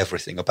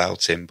everything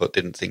about him but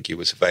didn't think he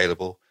was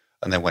available.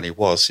 And then when he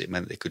was, it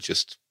meant they could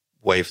just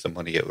wave the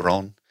money at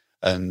Ron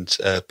and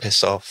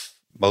piss off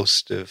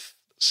most of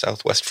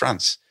southwest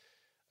France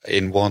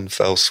in one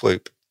fell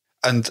swoop.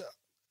 And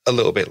a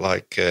little bit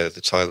like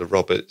the Tyler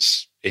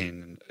Roberts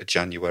in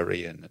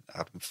January and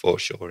Adam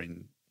Forshaw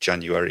in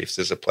January, if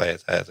there's a player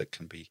there that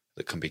can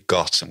be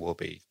got and will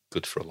be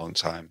good for a long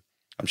time,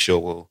 I'm sure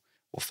we'll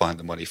find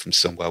the money from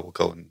somewhere. We'll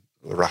go and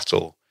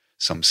rattle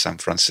some San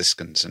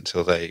Franciscans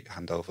until they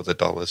hand over the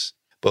dollars.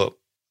 But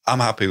I'm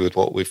happy with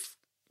what we've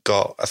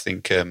got. I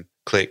think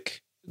Klich,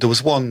 there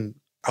was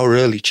our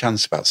early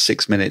chance about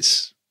 6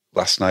 minutes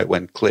last night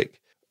when Klich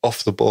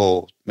off the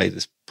ball made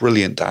this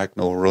brilliant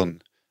diagonal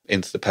run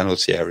into the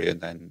penalty area,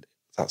 and then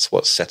that's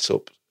what set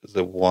up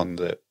the one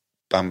that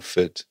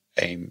Bamford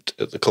aimed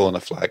at the corner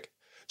flag.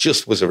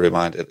 Just was a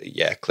reminder that,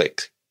 yeah,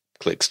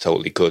 Klich's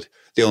totally good.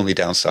 The only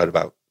downside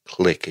about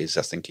Klich is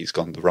I think he's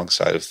gone the wrong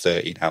side of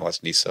 30 now,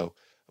 hasn't he? So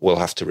we'll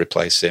have to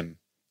replace him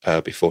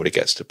before he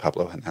gets to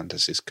Pablo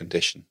Hernandez's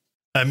condition.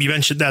 You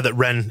mentioned there that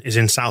Rennes is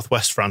in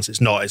southwest France.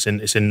 It's not.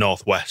 It's in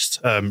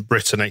northwest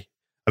Brittany.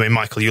 I mean,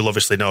 Michael, you'll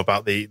obviously know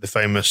about the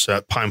famous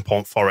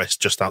Pine-Pont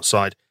Forest just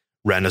outside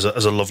Rennes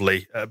as a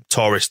lovely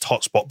tourist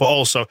hotspot, but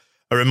also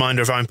a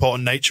reminder of how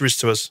important nature is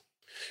to us.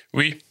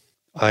 Oui.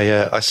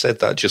 I said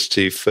that just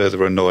to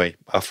further annoy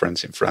our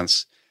friends in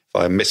France.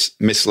 If I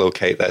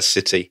mislocate their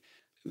city,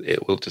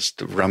 it will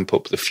just ramp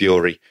up the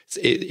fury.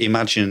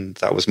 Imagine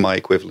that was my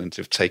equivalent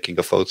of taking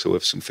a photo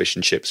of some fish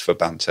and chips for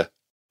banter.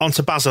 On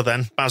to Bazza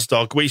then,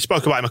 Bazdog. We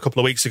spoke about him a couple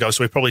of weeks ago,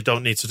 so we probably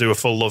don't need to do a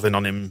full loving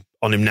on him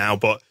now,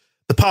 but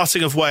the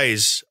parting of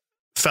ways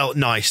felt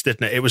nice,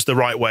 didn't it? It was the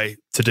right way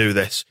to do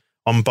this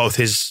on both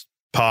his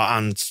part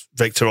and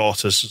Victor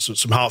Orta's.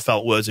 Some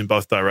heartfelt words in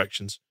both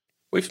directions.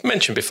 We've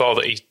mentioned before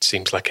that he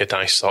seems like a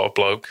nice sort of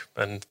bloke,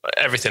 and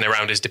everything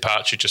around his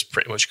departure just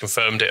pretty much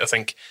confirmed it. I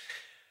think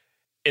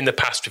in the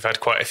past we've had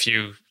quite a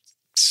few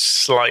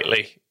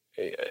slightly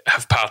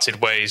have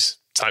parted ways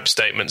type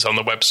statements on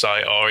the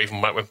website, or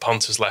even when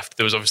Pontus left,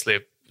 there was obviously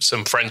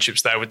some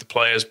friendships there with the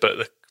players,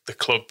 but the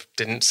club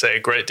didn't say a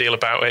great deal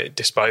about it,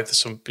 despite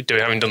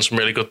having done some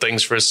really good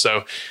things for us.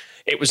 So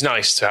it was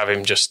nice to have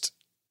him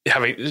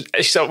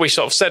we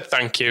sort of said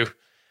thank you,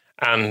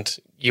 and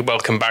you're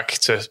welcome back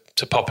to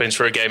pop in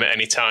for a game at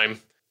any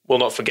time. We'll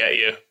not forget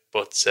you,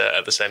 but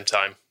at the same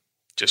time,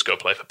 just go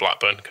play for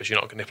Blackburn because you're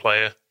not going to play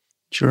here.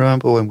 Do you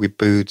remember when we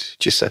booed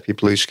Giuseppe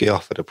Bluski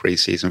off at a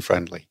pre-season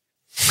friendly?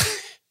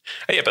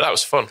 Yeah, but that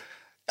was fun.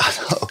 I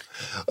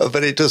know,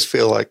 but it does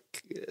feel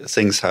like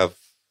things have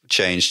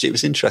changed. It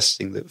was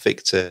interesting that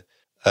Victor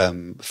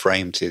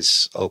framed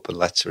his open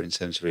letter in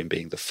terms of him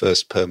being the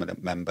first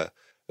permanent member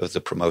of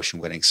the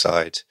promotion-winning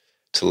side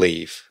to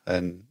leave.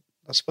 And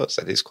I suppose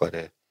that is quite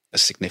a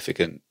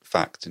significant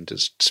fact and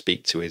does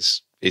speak to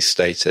his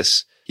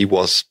status. He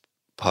was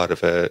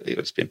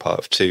it's been part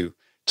of 2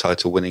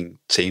 title-winning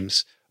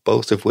teams,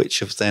 both of which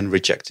have then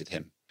rejected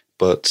him.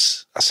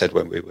 But I said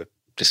when we were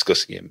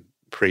discussing him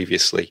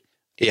previously,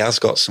 he has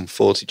got some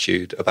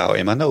fortitude about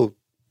him. I know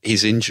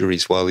his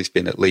injuries while he's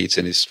been at Leeds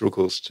and his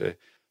struggles to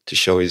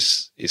show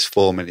his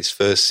form in his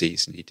first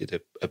season. He did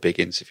a big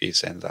interview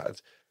saying that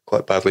had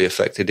quite badly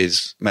affected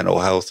his mental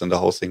health, and the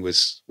whole thing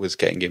was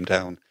getting him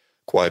down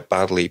quite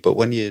badly. But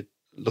when you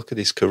look at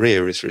his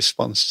career, his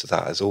response to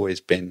that has always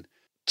been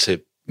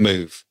to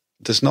move.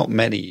 There's not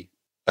many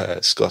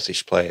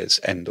Scottish players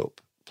end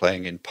up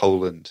playing in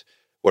Poland,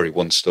 where he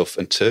won stuff,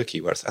 and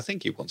Turkey, where I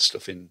think he won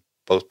stuff in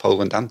both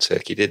Poland and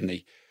Turkey, didn't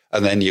he?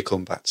 And then you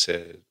come back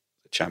to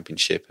the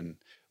Championship and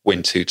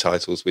win 2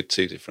 titles with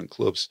 2 different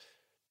clubs.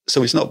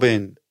 So he's not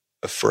been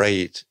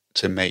afraid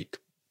to make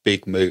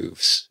big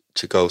moves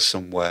to go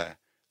somewhere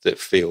that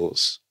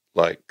feels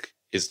like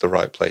is the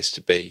right place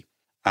to be.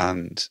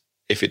 And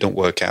if it don't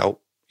work out,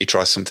 he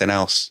tries something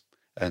else.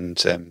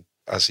 And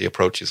as he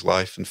approaches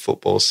life and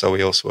football, so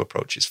he also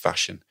approaches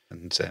fashion.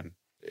 And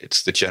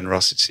it's the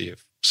generosity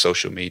of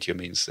social media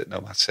means that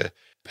no matter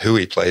who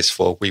he plays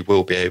for, we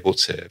will be able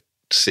to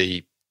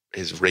see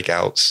his rig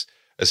outs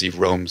as he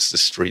roams the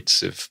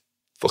streets of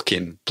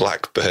fucking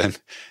Blackburn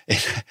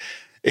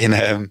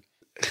in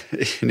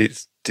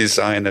his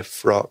designer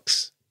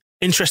frocks.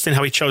 Interesting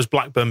how he chose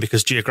Blackburn,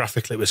 because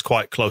geographically it was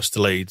quite close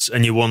to Leeds,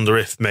 and you wonder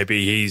if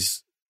maybe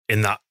he's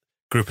in that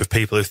group of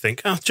people who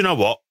think, do you know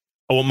what?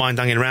 I won't mind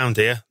hanging around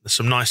here. There's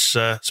some nice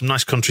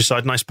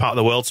countryside, nice part of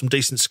the world, some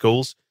decent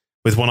schools,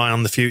 with one eye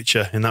on the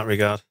future in that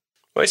regard.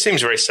 Well, he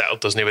seems very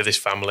settled, doesn't he, with his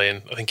family?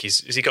 And I think has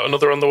he got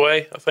another on the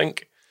way, I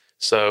think?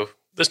 So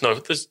there's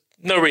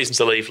no reason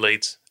to leave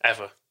Leeds,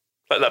 ever.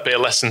 Let that be a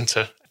lesson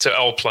to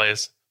all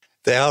players.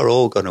 They are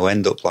all going to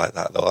end up like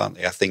that, though, aren't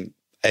they? I think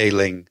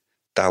Ayling,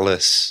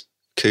 Dallas,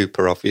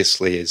 Cooper,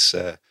 obviously, is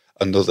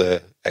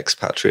another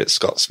expatriate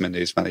Scotsman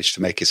who's managed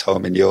to make his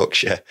home in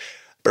Yorkshire.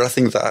 But I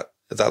think that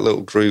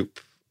little group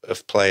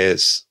of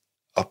players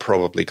are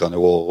probably going to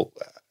all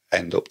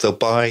end up. They'll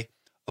buy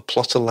a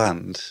plot of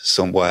land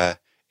somewhere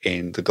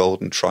in the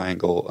Golden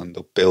Triangle, and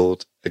they'll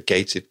build a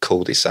gated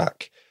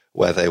cul-de-sac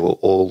where they will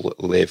all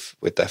live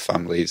with their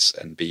families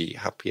and be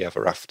happy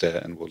ever after,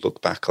 and will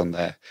look back on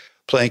their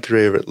playing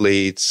career at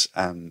Leeds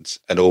and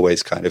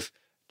always kind of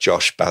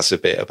Josh Baz a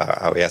bit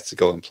about how he had to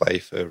go and play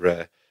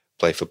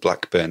for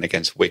Blackburn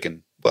against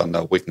Wigan. Well,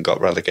 no, Wigan got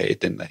relegated,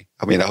 didn't they?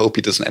 I mean, I hope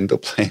he doesn't end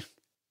up playing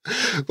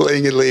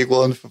in League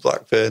One for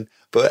Blackburn,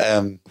 but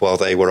while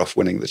they were off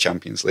winning the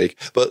Champions League.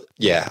 But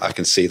yeah, I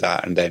can see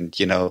that. And then,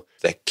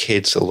 their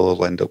kids will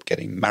all end up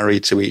getting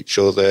married to each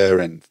other,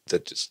 and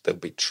they'll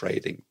be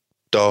trading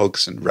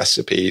dogs and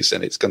recipes,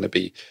 and it's going to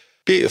be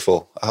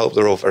beautiful. I hope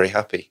they're all very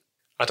happy.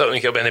 I don't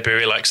think it'll be any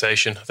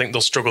relaxation. I think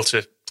they'll struggle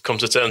to come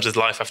to terms with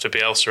life after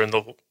Bielsa,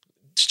 and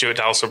Stuart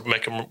Dallas will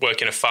make them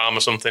work in a farm or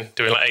something,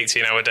 doing like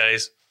 18-hour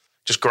days,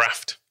 just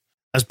graft.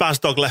 As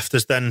Bazdog left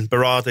us, then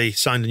Berardi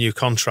signed a new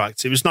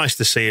contract. It was nice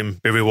to see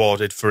him be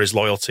rewarded for his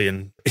loyalty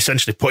and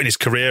essentially putting his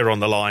career on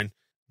the line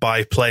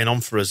by playing on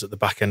for us at the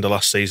back end of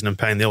last season and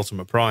paying the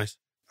ultimate prize.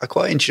 I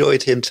quite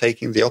enjoyed him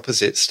taking the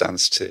opposite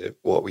stance to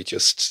what we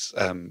just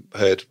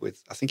heard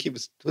with, I think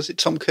was it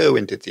Tom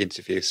Kerwin did the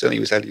interview? Certainly it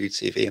was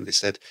LUTV, and they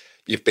said,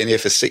 "You've been here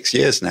for 6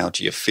 years now.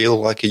 Do you feel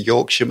like a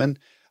Yorkshireman?"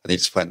 And he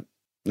just went,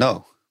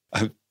 "No,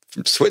 I'm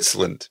from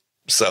Switzerland.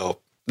 So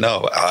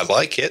no, I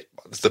like it.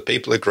 The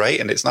people are great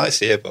and it's nice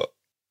here, but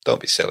don't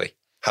be silly."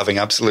 Having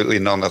absolutely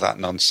none of that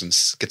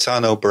nonsense.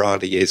 Gaetano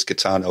Berardi is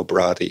Gaetano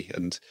Berardi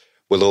and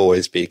will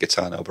always be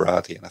Gaetano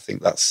Berardi. And I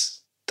think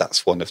that's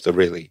one of the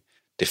really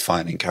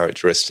defining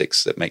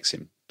characteristics that makes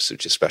him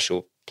such a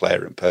special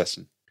player in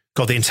person.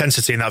 God, the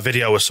intensity in that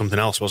video was something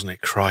else, wasn't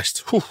it? Christ.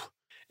 Whew.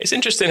 It's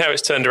interesting how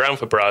it's turned around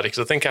for Berardi, because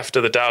I think after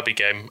the Derby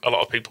game, a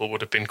lot of people would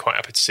have been quite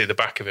happy to see the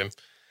back of him,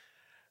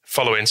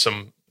 following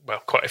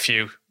quite a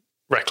few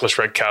reckless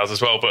red cards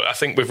as well. But I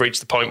think we've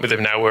reached the point with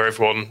him now where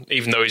everyone,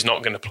 even though he's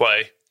not going to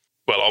play,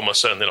 well, almost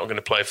certainly not going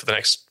to play for the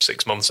next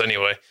 6 months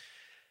anyway,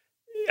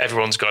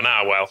 everyone's gone,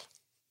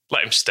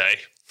 let him stay.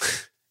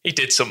 He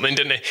did something,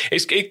 didn't he?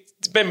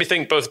 It made me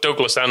think, both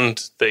Douglas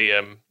and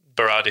the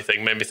Berardi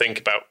thing made me think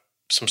about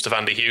some stuff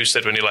Andy Hughes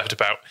said when he left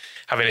about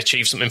having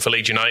achieved something for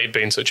Leeds United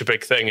being such a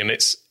big thing. And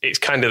it's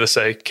kind of the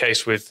same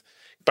case with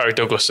Barry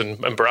Douglas and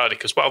Berardi,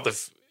 because while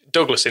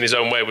Douglas in his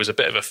own way was a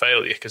bit of a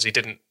failure, because he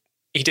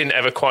didn't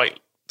ever quite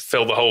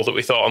fill the hole that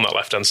we thought on that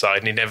left-hand side,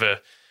 and he never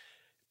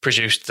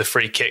produced the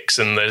free kicks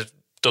and the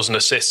dozen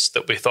assists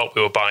that we thought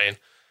we were buying.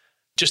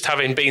 Just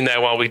having been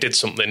there while we did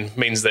something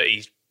means that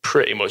he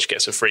pretty much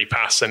gets a free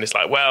pass, and it's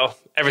like, well,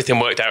 everything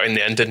worked out in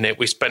the end, didn't it?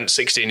 We spent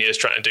 16 years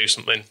trying to do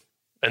something,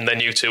 and then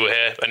you two were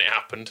here, and it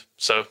happened.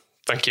 So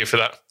thank you for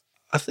that.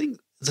 I think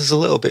there's a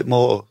little bit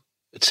more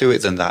to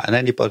it than that, and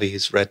anybody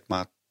who's read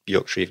my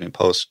Yorkshire Evening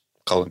Post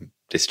column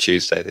this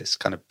Tuesday, this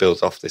kind of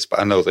builds off this, but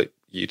I know that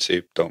you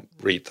two don't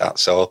read that,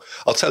 so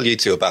I'll tell you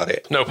two about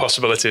it. No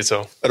possibility at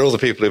all. And all the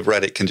people who've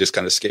read it can just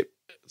kind of skip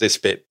this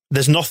bit.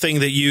 There's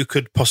nothing that you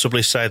could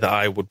possibly say that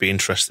I would be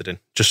interested in,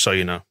 just so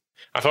you know.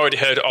 I've already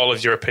heard all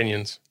of your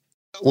opinions.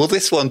 Well,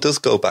 this one does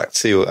go back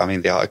to,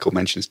 the article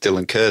mentions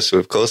Dylan Kerr, so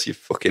of course you've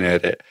fucking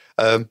heard it.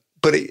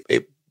 But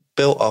it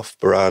built off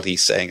Berardi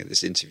saying at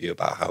this interview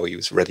about how he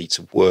was ready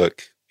to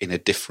work in a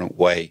different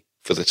way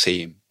for the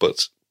team.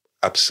 But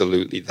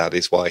absolutely, that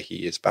is why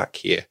he is back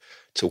here,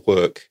 to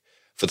work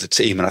for the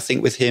team. And I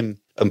think with him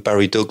and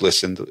Barry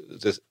Douglas, and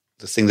the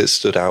thing that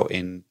stood out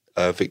in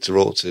Victor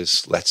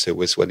Orta's letter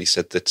was when he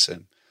said that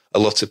a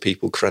lot of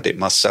people credit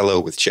Marcelo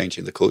with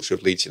changing the culture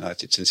of Leeds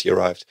United since he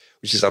arrived,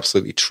 which is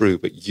absolutely true.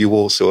 But you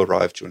also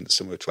arrived during the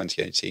summer of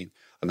 2018.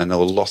 And I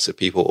know a lot of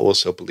people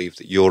also believe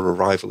that your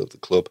arrival of the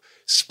club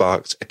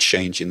sparked a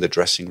change in the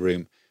dressing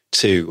room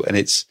too. And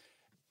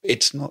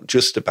it's not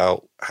just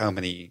about how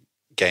many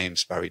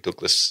games Barry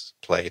Douglas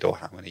played or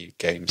how many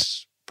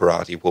games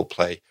Berardi will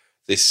play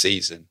this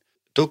season.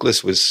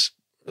 Douglas was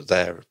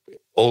there,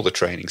 all the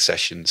training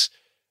sessions,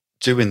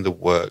 doing the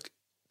work,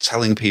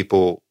 telling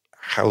people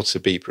how to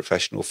be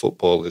professional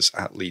footballers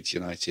at Leeds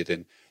United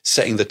and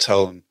setting the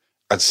tone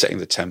and setting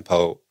the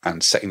tempo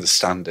and setting the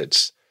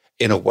standards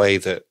in a way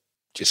that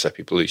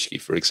Giuseppe Beluschi,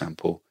 for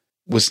example,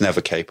 was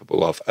never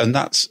capable of. And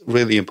that's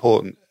really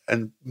important,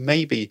 and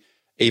maybe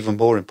even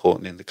more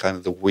important in the kind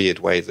of the weird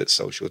way that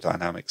social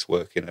dynamics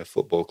work in a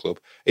football club.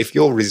 If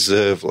you're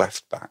reserve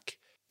left back,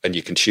 and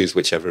you can choose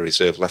whichever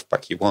reserve left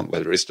back you want,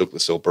 whether it's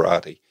Douglas or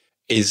Berardi,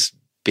 is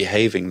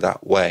behaving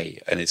that way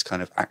and is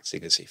kind of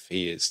acting as if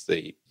he is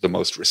the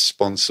most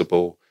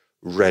responsible,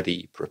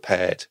 ready,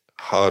 prepared,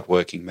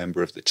 hard-working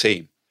member of the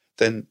team,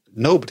 then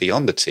nobody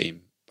on the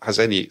team has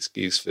any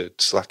excuse for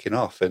slacking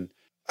off. And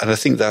I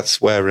think that's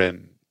where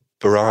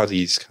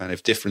Berardi's kind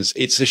of difference.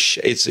 It's a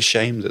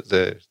shame that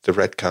the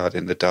red card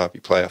in the Derby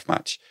playoff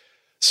match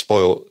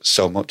spoiled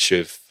so much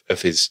of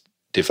his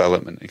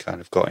development and kind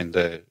of got in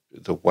the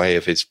way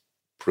of his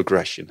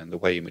progression and the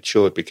way he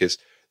matured, because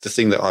the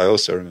thing that I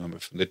also remember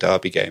from the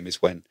Derby game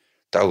is when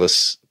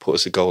Dallas put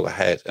us a goal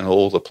ahead and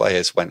all the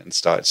players went and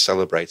started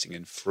celebrating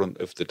in front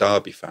of the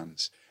Derby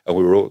fans, and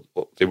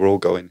they were all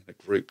going in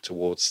a group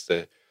towards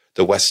the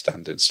West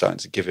Stand and starting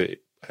to give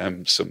it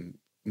some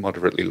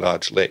moderately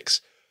large licks.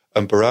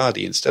 And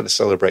Berardi, instead of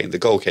celebrating the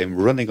goal, came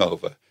running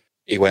over.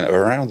 He went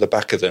around the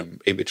back of them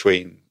in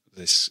between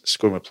this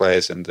scrum of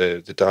players and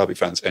the Derby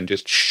fans and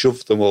just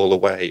shoved them all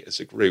away as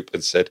a group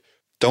and said,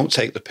 "Don't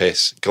take the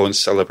piss, go and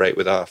celebrate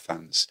with our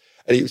fans."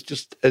 And it was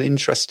just an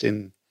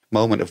interesting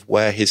moment of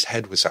where his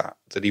head was at,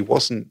 that he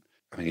wasn't,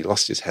 he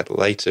lost his head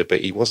later,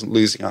 but he wasn't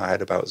losing our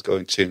head about us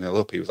going 2-0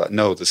 up. He was like,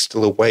 no, there's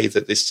still a way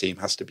that this team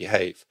has to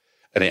behave,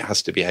 and it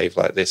has to behave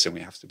like this, and we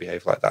have to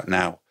behave like that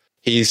now.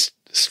 He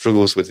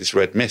struggles with this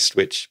red mist,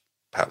 which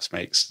perhaps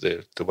makes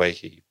the way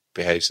he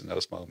behaves in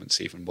those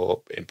moments even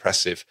more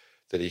impressive,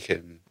 that he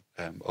can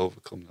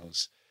overcome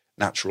those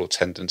natural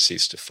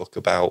tendencies to fuck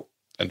about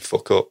and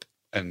fuck up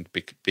and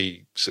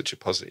be such a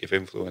positive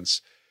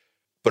influence.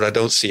 But I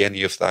don't see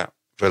any of that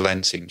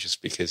relenting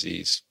just because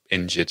he's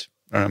injured.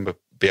 I remember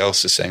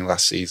Bielsa saying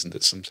last season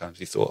that sometimes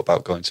he thought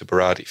about going to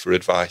Berardi for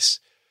advice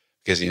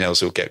because he knows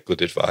he'll get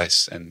good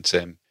advice.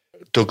 And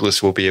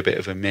Douglas will be a bit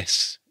of a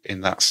miss in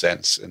that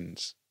sense.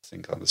 And I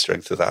think on the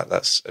strength of that,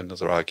 that's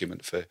another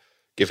argument for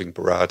giving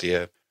Berardi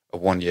a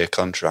one-year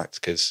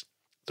contract, because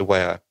the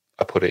way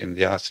I put it in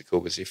the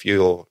article was, if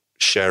you're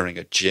sharing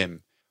a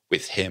gym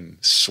with him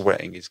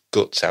sweating his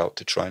guts out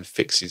to try and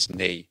fix his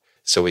knee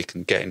so he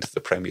can get into the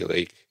Premier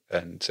League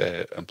and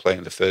play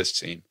in the first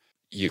team,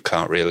 you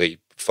can't really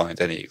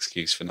find any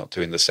excuse for not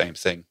doing the same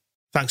thing.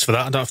 Thanks for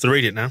that. I don't have to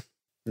read it now.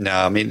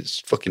 No, it's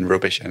fucking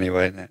rubbish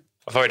anyway, isn't it?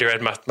 I've already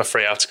read my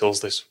 3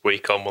 articles this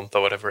week or month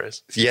or whatever it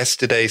is.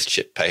 Yesterday's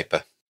chip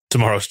paper.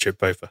 Tomorrow's chip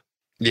paper.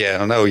 Yeah,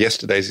 I know.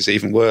 Yesterday's is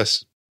even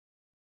worse.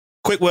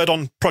 Quick word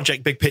on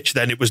Project Big Picture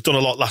then. It was done a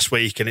lot last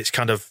week and it's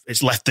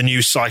left the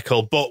news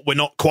cycle, but we're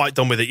not quite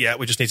done with it yet.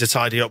 We just need to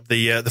tidy up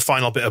the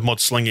final bit of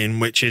mudslinging,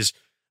 which is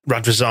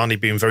Radrizzani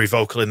being very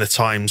vocal in the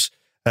Times,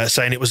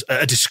 saying it was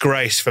a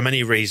disgrace for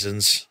many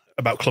reasons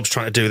about clubs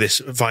trying to do this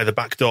via the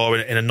back door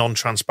in a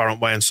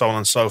non-transparent way and so on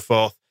and so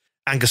forth.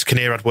 Angus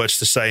Kinnear had words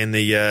to say in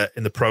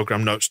the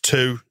programme notes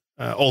too.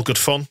 All good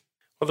fun.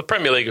 Well, the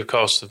Premier League, of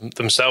course,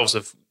 themselves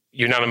have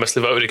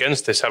unanimously voted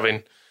against this,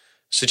 having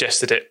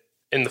suggested it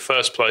in the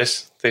first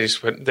place. They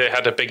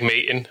had a big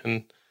meeting,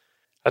 and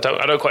I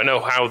don't quite know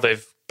how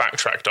they've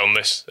backtracked on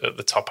this at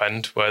the top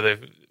end, where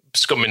they've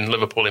scumming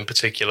Liverpool in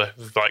particular,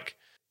 like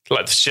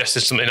they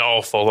suggested something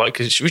awful, like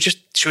should we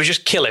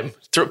just kill him,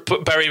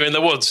 bury him in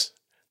the woods?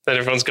 Then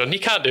everyone's gone, you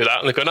can't do that,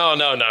 and they're going, oh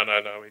no,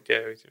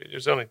 it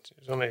was only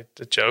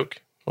a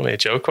joke,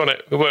 wasn't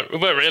it? We weren't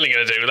really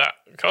going to do that,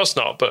 of course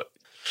not. But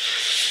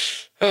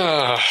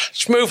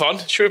let's move on.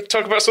 Should we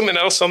talk about something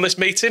else on this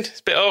meeting?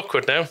 It's a bit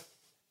awkward now.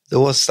 There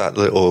was that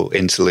little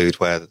interlude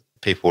where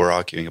people were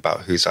arguing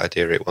about whose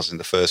idea it was in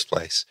the first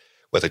place,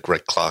 whether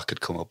Greg Clark had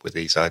come up with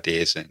these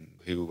ideas and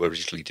who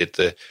originally did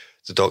the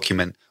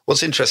document.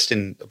 What's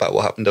interesting about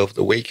what happened over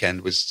the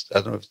weekend was,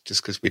 I don't know,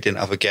 just because we didn't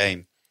have a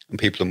game and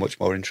people are much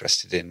more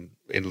interested in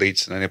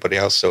Leeds than anybody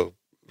else. So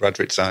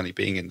Radrizzani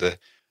being in the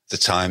the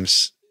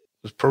Times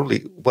was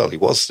probably, well, he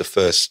was the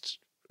first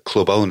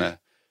club owner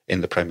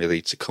in the Premier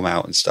League to come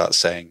out and start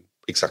saying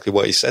exactly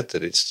what he said,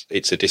 that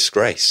it's a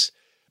disgrace,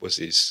 was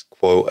his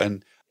quote.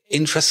 And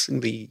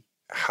interestingly,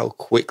 how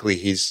quickly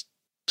he's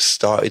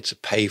started to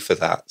pay for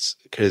that,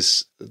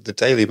 because the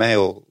Daily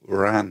Mail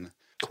ran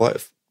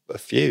quite a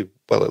few,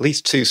 well, at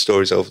least 2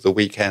 stories over the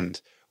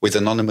weekend with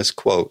anonymous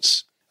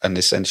quotes. And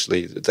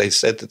essentially, they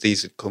said that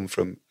these had come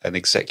from an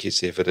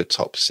executive at a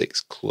top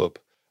 6 club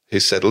who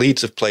said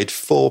Leeds have played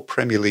 4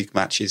 Premier League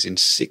matches in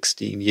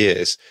 16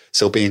 years,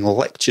 so being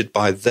lectured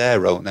by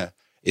their owner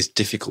is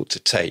difficult to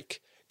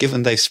take.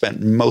 Given they've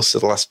spent most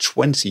of the last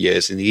 20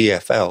 years in the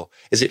EFL,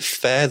 is it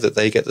fair that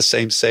they get the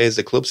same say as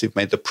the clubs who've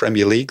made the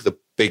Premier League the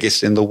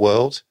biggest in the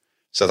world?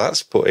 So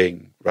that's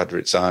putting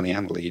Radrizzani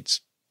and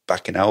Leeds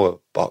back in our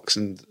box,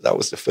 and that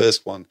was the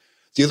first one.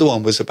 The other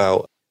one was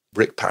about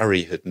Rick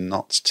Parry had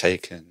not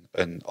taken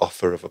an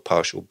offer of a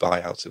partial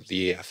buyout of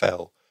the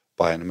EFL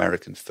by an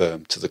American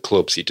firm to the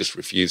clubs. He just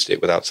refused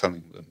it without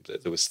telling them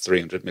that there was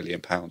 £300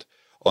 million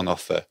on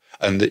offer.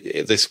 And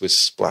this was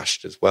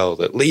splashed as well,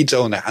 that Leeds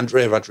owner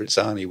Andrea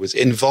Radrizzani was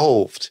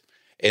involved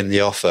in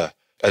the offer,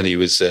 and he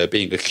was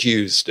being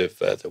accused of,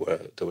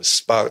 there were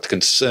sparked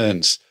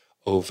concerns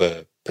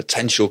over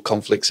potential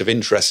conflicts of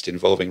interest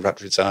involving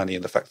Radrizzani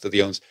and the fact that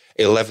he owns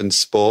 11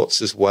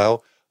 Sports as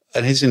well.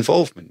 And his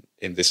involvement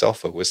in this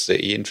offer was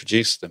that he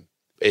introduced them.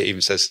 It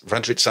even says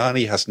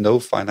Radrizzani has no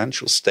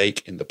financial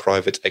stake in the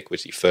private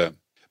equity firm,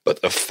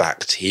 but the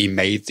fact he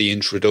made the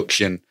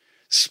introduction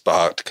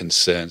sparked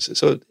concerns.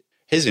 So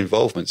his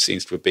involvement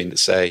seems to have been to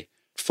say,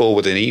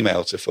 forward an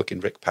email to fucking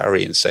Rick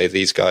Parry and say,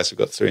 these guys have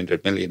got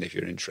 300 million if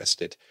you're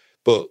interested.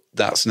 But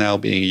that's now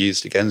being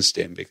used against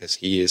him because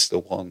he is the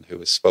one who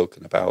has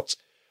spoken about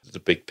the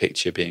big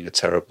picture being a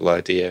terrible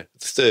idea.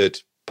 The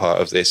third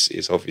part of this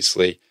is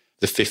obviously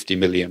the £50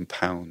 million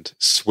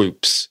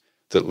swoops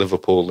that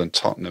Liverpool and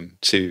Tottenham,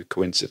 2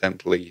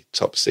 coincidentally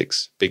top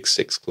 6, big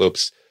 6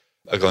 clubs,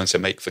 are going to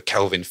make for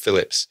Calvin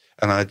Phillips.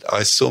 And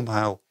I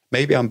somehow,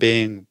 maybe I'm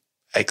being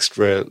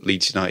extra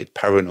Leeds United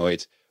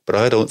paranoid, but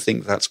I don't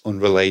think that's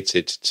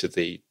unrelated to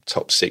the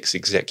top 6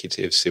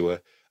 executives who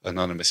are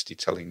anonymously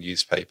telling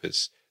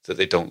newspapers that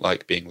they don't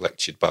like being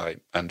lectured by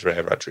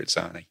Andrea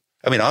Radrizzani.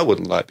 I mean, I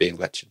wouldn't like being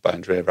lectured by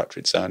Andrea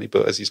Radrizzani,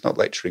 but as he's not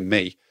lecturing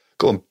me,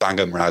 go and bang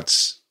 'em,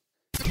 Rads.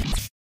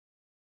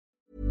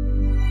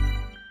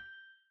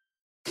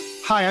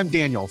 Hi, I'm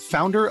Daniel,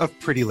 founder of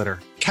Pretty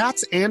Litter.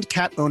 Cats and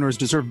cat owners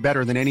deserve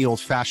better than any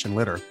old-fashioned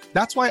litter.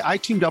 That's why I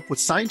teamed up with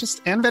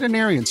scientists and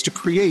veterinarians to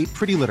create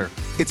Pretty Litter.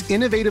 Its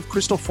innovative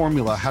crystal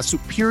formula has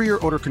superior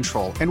odor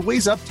control and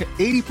weighs up to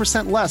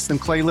 80% less than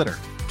clay litter.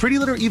 Pretty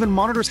Litter even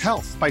monitors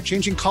health by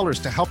changing colors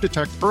to help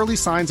detect early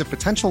signs of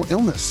potential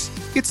illness.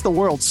 It's the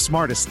world's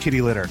smartest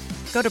kitty litter.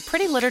 Go to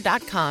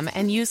prettylitter.com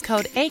and use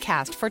code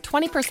ACAST for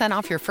 20%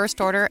 off your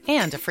first order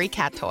and a free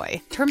cat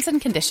toy. Terms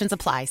and conditions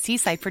apply. See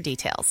site for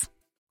details.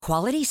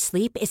 Quality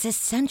sleep is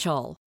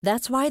essential.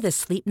 That's why the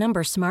Sleep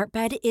Number Smart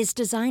Bed is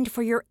designed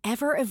for your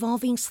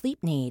ever-evolving sleep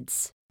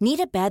needs. Need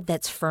a bed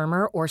that's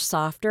firmer or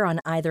softer on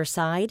either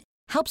side?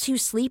 Helps you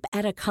sleep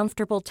at a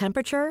comfortable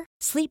temperature?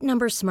 Sleep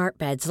Number Smart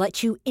Beds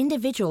let you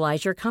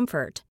individualize your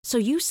comfort, so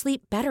you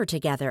sleep better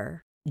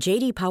together.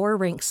 J.D. Power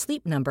ranks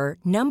Sleep Number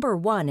number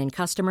 1 in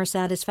customer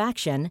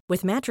satisfaction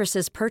with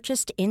mattresses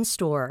purchased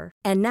in-store.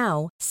 And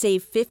now,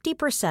 save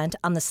 50%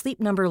 on the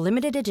Sleep Number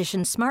Limited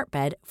Edition Smart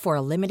Bed for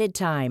a limited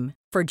time.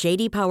 For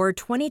J.D. Power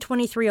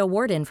 2023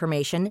 award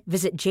information,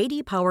 visit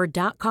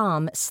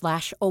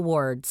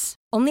jdpower.com/awards.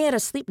 Only at a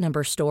Sleep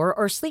Number store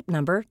or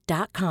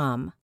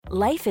sleepnumber.com.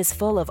 Life is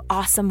full of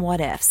awesome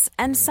what-ifs,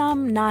 and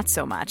some not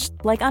so much,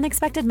 like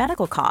unexpected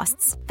medical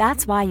costs.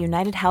 That's why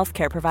United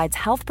Healthcare provides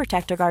Health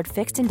Protector Guard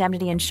fixed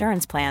indemnity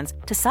insurance plans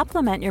to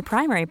supplement your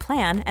primary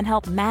plan and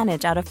help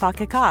manage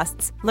out-of-pocket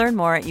costs. Learn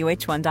more at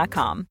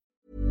uh1.com.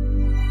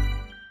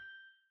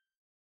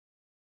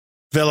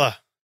 Villa,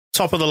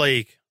 top of the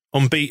league,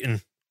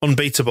 unbeaten,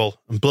 unbeatable,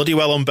 and bloody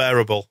well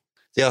unbearable.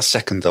 They are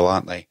second, though,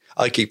 aren't they?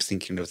 I keep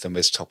thinking of them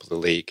as top of the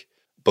league,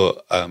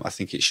 but I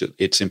think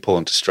it's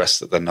important to stress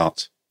that they're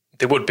not.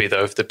 They would be,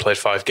 though, if they played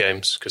 5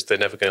 games, because they're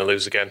never going to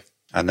lose again.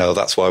 I know,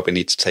 that's why we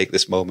need to take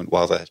this moment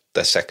while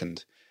they're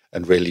second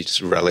and really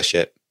just relish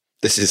it.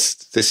 This is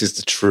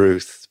the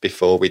truth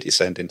before we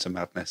descend into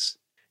madness.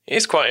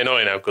 It's quite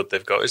annoying how good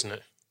they've got, isn't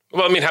it?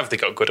 Well, I mean, have they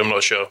got good? I'm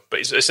not sure.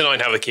 But it's annoying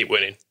how they keep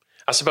winning.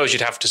 I suppose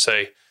you'd have to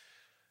say,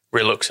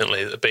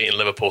 reluctantly, that beating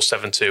Liverpool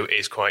 7-2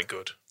 is quite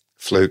good.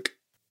 Fluke.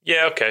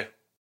 Yeah, okay.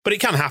 But it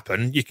can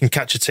happen. You can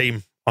catch a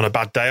team on a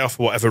bad day off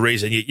for whatever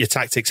reason. Your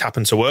tactics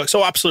happen to work.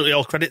 So absolutely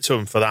all credit to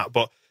them for that.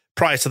 But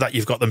prior to that,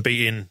 you've got them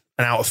beating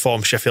an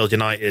out-of-form Sheffield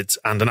United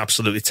and an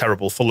absolutely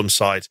terrible Fulham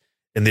side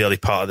in the early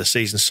part of the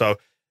season. So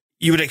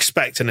you would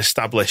expect an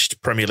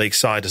established Premier League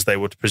side, as they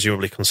would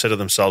presumably consider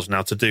themselves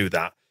now, to do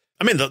that.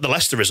 I mean, the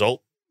Leicester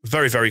result,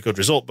 very, very good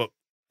result. But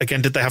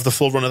again, did they have the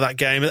full run of that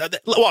game?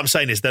 What I'm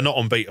saying is they're not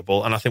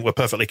unbeatable. And I think we're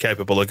perfectly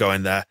capable of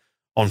going there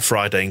on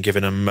Friday and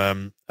giving them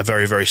a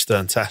very, very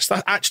stern test.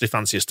 I actually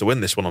fancy us to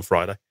win this one on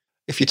Friday.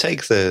 If you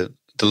take the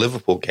the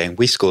Liverpool game,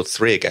 we scored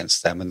 3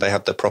 against them and they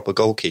had the proper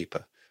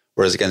goalkeeper.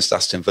 Whereas against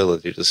Aston Villa,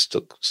 they just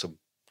stuck some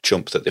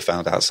chump that they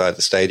found outside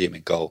the stadium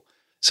in goal.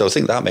 So I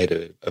think that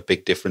made a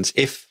big difference.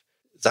 If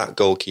that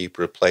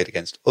goalkeeper had played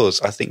against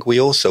us, I think we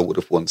also would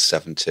have won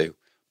 7-2.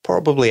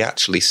 Probably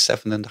actually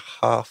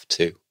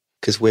 7.5-2,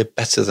 because we're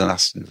better than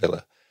Aston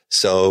Villa.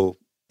 So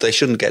they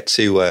shouldn't get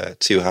too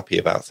happy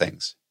about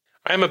things.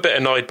 I am a bit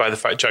annoyed by the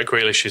fact Jack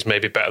Grealish is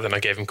maybe better than I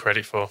gave him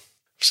credit for. I've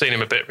seen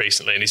him a bit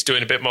recently and he's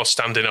doing a bit more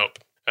standing up.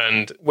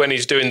 And when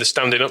he's doing the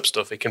standing up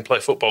stuff, he can play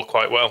football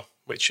quite well,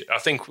 which I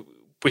think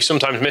we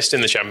sometimes missed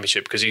in the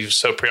Championship because he was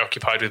so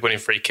preoccupied with winning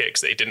free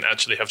kicks that he didn't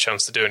actually have a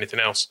chance to do anything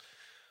else.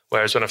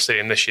 Whereas when I've seen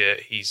him this year,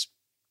 he's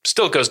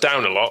still goes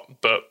down a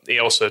lot, but he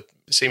also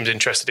seems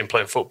interested in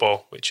playing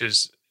football, which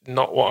is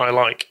not what I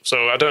like.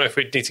 So I don't know if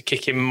we need to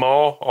kick him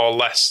more or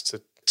less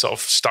to sort of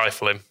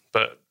stifle him,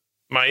 but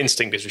my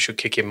instinct is we should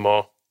kick him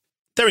more.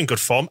 They're in good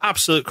form.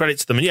 Absolute credit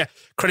to them. And yeah,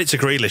 credit to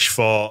Grealish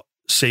for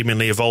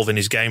seemingly evolving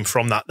his game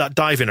from that. That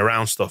diving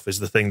around stuff is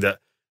the thing that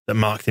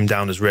marked him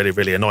down as really,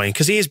 really annoying,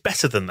 because he is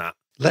better than that.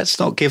 Let's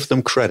not give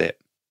them credit.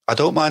 I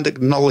don't mind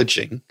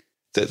acknowledging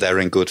that they're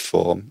in good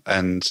form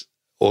and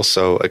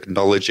also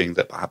acknowledging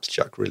that perhaps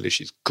Jack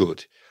Grealish is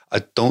good.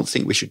 I don't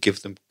think we should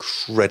give them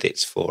credit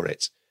for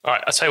it. All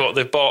right, I'll tell you what,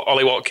 they've bought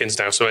Ollie Watkins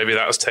now, so maybe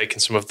that has taken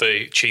some of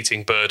the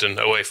cheating burden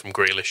away from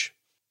Grealish.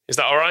 Is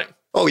that all right?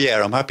 Oh,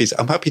 yeah, I'm happy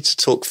to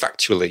talk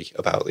factually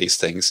about these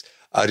things.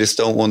 I just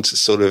don't want to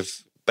sort of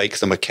bake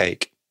them a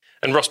cake.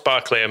 And Ross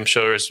Barkley, I'm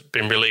sure, has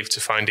been relieved to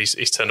find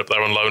he's turned up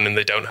there on loan and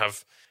they don't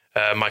have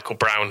Michael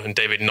Brown and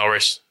David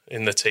Norris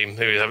in the team,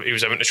 who he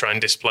was having to try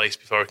and displace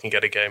before he can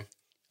get a game.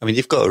 I mean,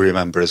 you've got to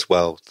remember as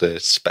well the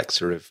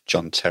spectre of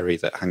John Terry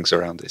that hangs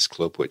around this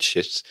club, which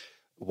is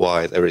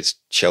why there is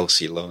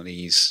Chelsea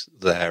loanees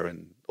there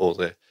and all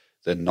the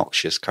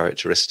noxious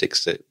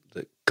characteristics that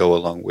go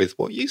along with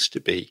what used to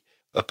be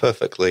a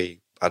perfectly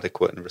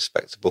adequate and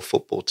respectable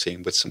football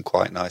team with some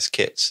quite nice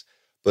kits.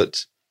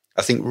 But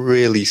I think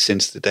really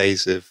since the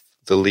days of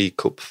the League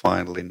Cup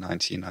final in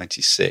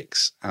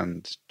 1996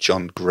 and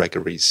John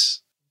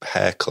Gregory's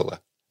hair colour,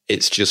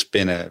 it's just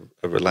been a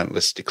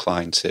relentless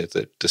decline to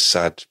the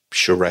sad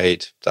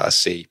charade that I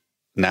see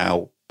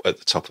now at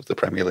the top of the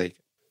Premier League.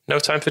 No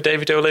time for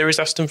David O'Leary's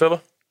Aston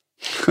Villa?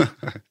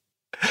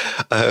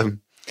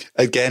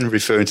 Again,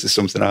 referring to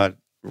something I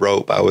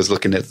wrote, but I was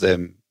looking at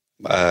them.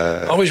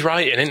 Always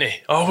writing, isn't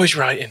he? Always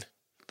writing.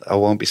 I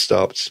won't be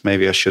stopped.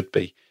 Maybe I should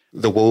be.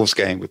 The Wolves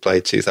game we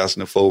played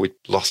 2004, we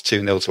lost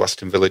 2-0 to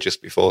Aston Villa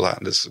just before that.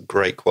 And there's some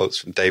great quotes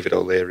from David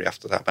O'Leary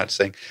after that match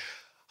saying,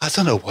 I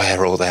don't know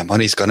where all their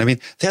money's gone. I mean,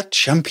 they had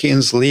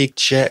Champions League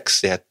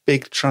checks. They had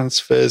big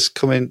transfers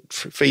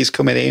fees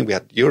coming in. We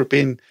had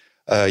European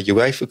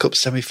UEFA Cup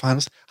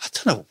semi-finals. I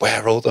don't know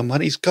where all the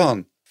money's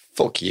gone.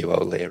 Fuck you,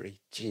 O'Leary.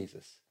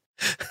 Jesus.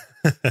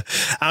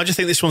 How do you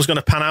think this one's going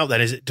to pan out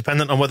then? Is it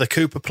dependent on whether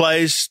Cooper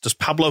plays? Does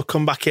Pablo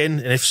come back in?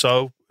 And if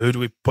so, who do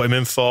we put him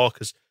in for?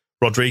 Because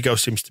Rodrigo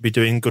seems to be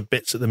doing good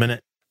bits at the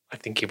minute. I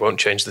think he won't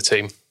change the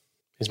team,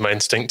 is my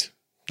instinct.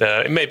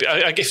 Maybe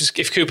I guess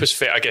if Cooper's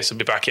fit, I guess he'll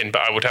be back in,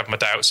 but I would have my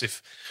doubts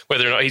if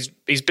whether or not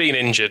he's been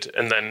injured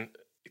and then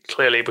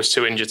clearly he was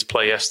too injured to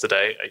play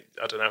yesterday.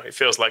 I don't know. It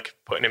feels like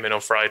putting him in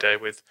on Friday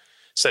with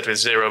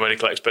zero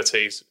medical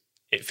expertise.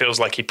 It feels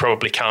like he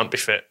probably can't be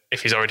fit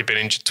if he's already been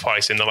injured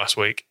twice in the last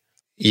week.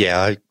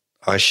 Yeah,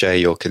 I share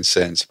your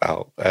concerns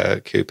about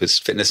Cooper's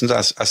fitness. And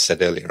as I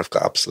said earlier, I've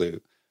got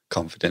absolute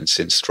confidence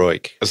in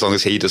Struijk. As long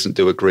as he doesn't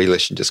do a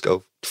Grealish and just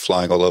go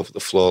flying all over the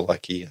floor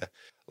like he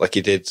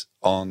did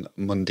on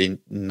Monday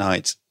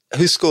night.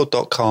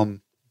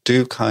 WhoScored.com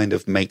do kind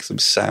of make them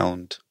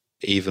sound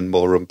even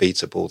more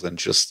unbeatable than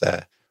just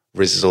their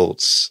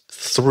results.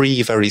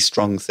 3 very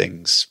strong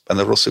things, and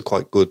they're also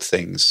quite good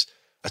things.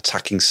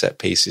 Attacking set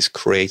pieces,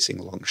 creating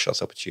long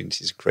shot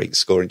opportunities, creating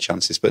scoring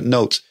chances. But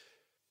note,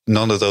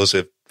 none of those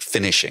are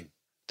finishing.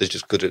 They're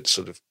just good at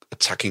sort of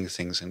attacking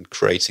things and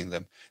creating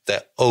them.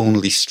 They're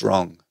only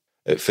strong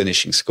at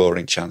finishing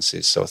scoring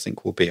chances. So I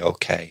think we'll be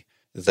okay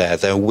there.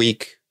 They're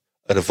weak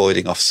at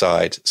avoiding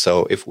offside.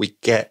 So if we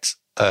get,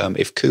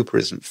 if Cooper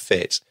isn't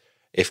fit,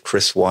 if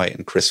Chris White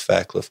and Chris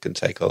Fairclough can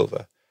take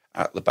over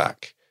at the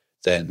back,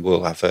 then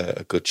we'll have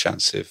a good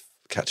chance of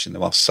catching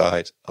them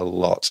offside a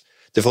lot.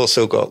 They've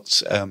also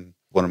got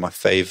one of my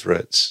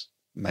favourite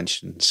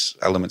mentions,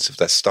 elements of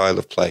their style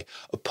of play.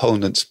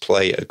 Opponents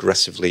play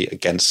aggressively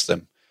against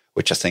them,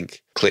 which I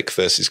think Klich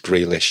versus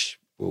Grealish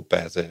will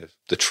bear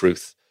the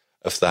truth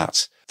of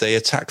that. They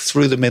attack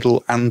through the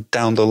middle and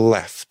down the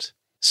left.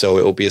 So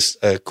it will be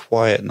a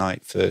quiet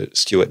night for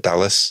Stuart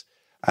Dallas.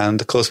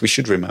 And of course, we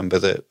should remember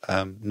that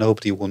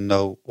nobody will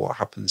know what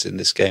happens in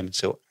this game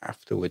until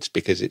afterwards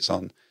because it's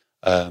on.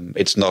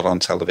 It's not on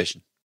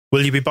television.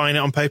 Will you be buying it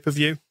on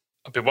pay-per-view?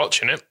 I'll be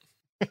watching it.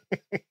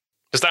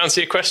 Does that answer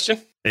your question?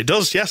 It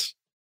does, yes.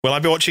 Will I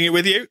be watching it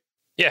with you?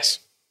 Yes.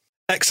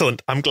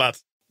 Excellent. I'm glad.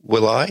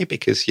 Will I?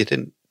 Because you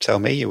didn't tell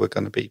me you were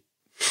going to be...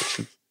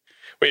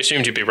 We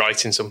assumed you'd be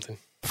writing something.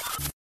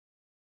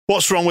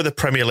 What's wrong with the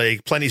Premier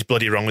League? Plenty's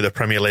bloody wrong with the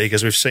Premier League,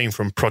 as we've seen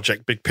from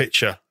Project Big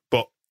Picture.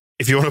 But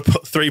if you want to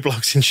put 3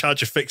 blokes in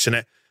charge of fixing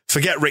it,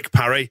 forget Rick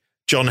Parry,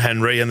 John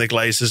Henry and the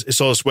Glazers. It's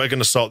us. We're going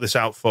to sort this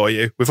out for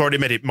you. We've already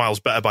made it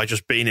miles better by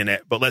just being in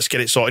it, but let's get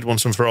it sorted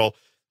once and for all.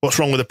 What's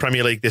wrong with the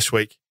Premier League this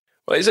week?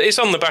 Well, it's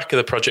on the back of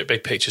the Project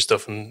Big Picture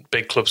stuff and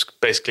big clubs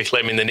basically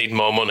claiming they need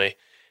more money.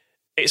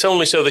 It's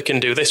only so they can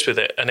do this with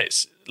it, and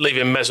it's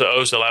leaving Mesut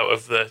Ozil out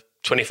of the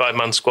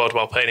 25-man squad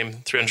while paying him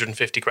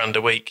 350 grand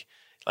a week.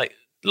 Like,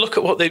 look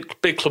at what the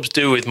big clubs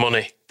do with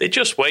money. They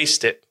just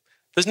waste it.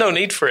 There's no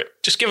need for it.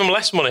 Just give them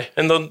less money,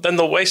 and then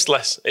they'll waste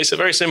less. It's a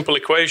very simple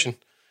equation.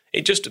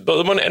 But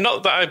the money, and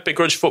not that I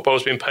begrudge football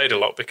has been paid a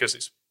lot,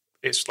 because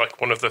it's like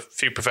one of the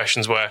few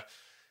professions where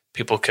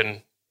people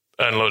can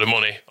earn a load of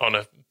money on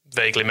a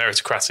vaguely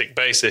meritocratic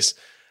basis.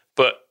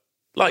 But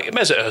like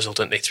Mesut Ozil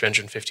didn't need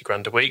 350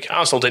 grand a week.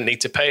 Arsenal didn't need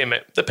to pay him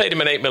it. They paid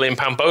him an £8 million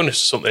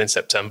bonus or something in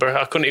September.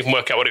 I couldn't even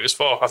work out what it was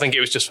for. I think it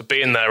was just for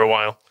being there a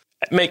while.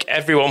 Make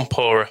everyone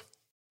poorer.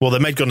 Well, they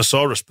made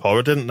Gunnersaurus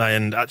poorer, didn't they?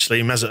 And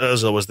actually, Mesut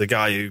Ozil was the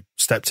guy who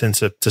stepped in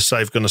to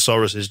save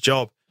Gunnersaurus'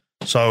 job.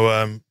 So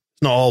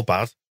it's not all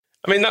bad.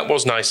 I mean, that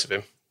was nice of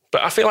him.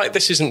 But I feel like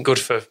this isn't good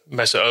for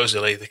Mesut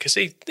Ozil either, because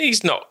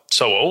he's not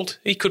so old.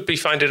 He could be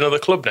finding another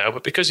club now,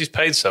 but because he's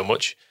paid so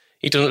much,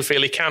 he doesn't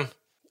feel he can.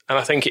 And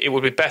I think it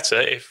would be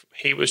better if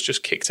he was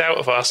just kicked out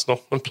of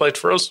Arsenal and played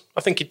for us.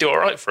 I think he'd do all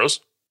right for us.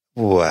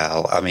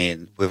 Well, I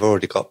mean, we've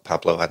already got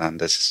Pablo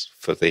Hernandez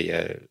for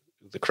the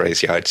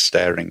crazy-eyed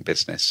staring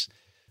business.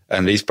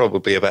 And he's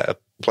probably a better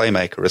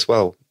playmaker as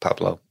well,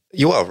 Pablo.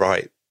 You are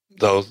right,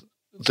 though.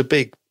 The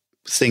big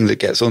thing that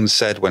gets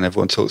unsaid when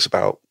everyone talks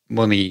about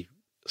money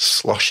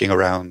sloshing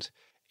around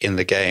in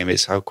the game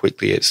is how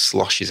quickly it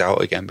sloshes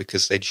out again,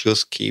 because they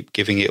just keep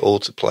giving it all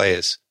to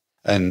players.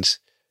 And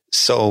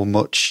so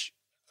much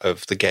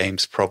of the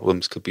game's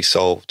problems could be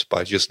solved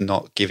by just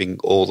not giving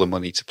all the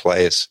money to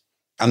players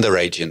and their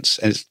agents.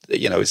 And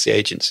it's the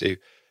agents who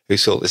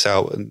sort this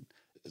out. And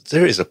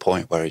there is a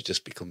point where it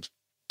just becomes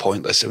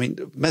pointless. I mean,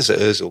 Mesut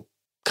Ozil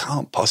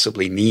can't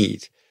possibly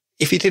need,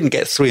 if he didn't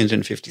get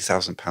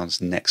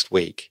 £350,000 next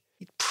week,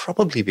 he'd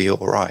probably be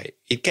all right.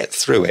 He'd get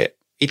through it.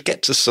 He'd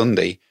get to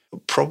Sunday,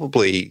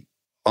 probably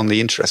on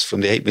the interest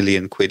from the 8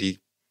 million quid he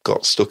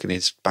got stuck in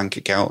his bank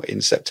account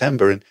in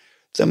September. And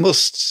there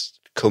must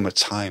come a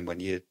time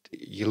when you're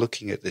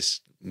looking at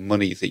this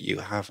money that you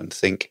have and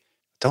think,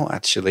 I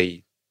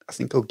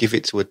think I'll give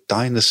it to a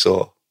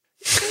dinosaur.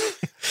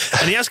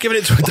 And he has given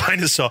it to a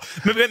dinosaur.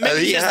 Maybe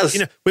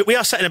we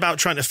are setting about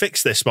trying to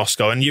fix this,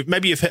 Moscow, and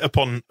you've hit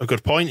upon a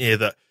good point here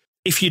that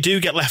if you do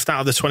get left out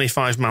of the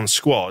 25-man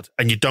squad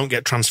and you don't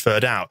get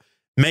transferred out,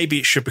 maybe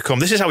it should become,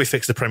 this is how we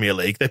fix the Premier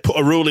League. They put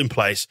a rule in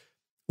place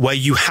where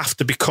you have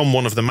to become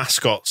one of the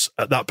mascots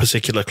at that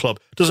particular club.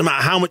 Doesn't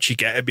matter how much you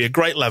get, it'd be a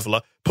great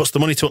leveller, puts the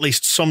money to at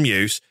least some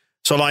use.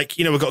 So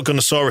we've got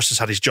Gunnersaurus has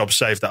had his job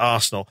saved at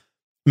Arsenal.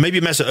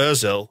 Maybe Mesut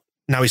Ozil,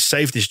 now he's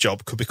saved his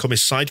job, could become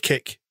his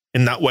sidekick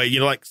in that way,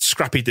 like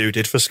Scrappy-Doo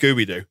did for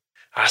Scooby-Doo.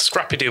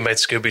 Scrappy-Doo made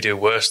Scooby-Doo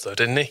worse though,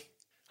 didn't he?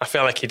 I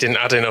feel like he didn't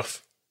add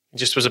enough. He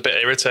just was a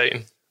bit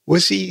irritating.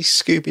 Was he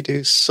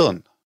Scooby-Doo's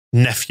son?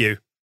 Nephew.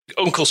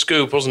 Uncle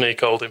Scoob, wasn't he,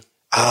 called him?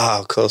 Ah,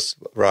 of course.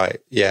 Right.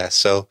 Yeah.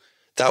 So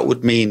that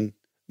would mean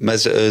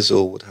Mesut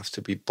Ozil would have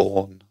to be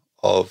born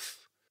of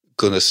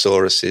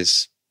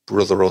Gunnersaurus's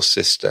brother or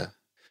sister.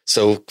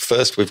 So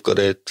first we've got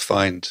to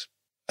find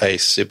a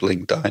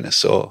sibling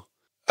dinosaur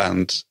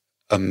and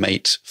a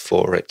mate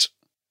for it.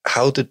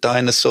 How do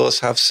dinosaurs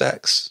have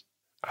sex?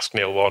 Ask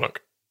Neil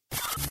Warnock.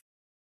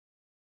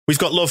 We've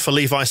got love for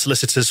Levi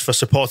Solicitors for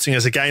supporting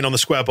us again on the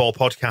Square Ball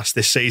podcast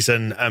this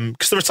season,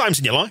 because there are times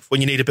in your life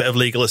when you need a bit of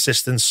legal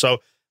assistance. So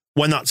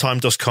when that time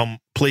does come,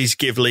 please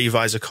give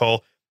Levi's a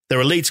call. They're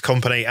a Leeds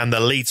company and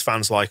they're Leeds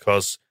fans like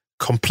us,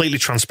 completely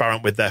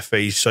transparent with their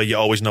fees, so you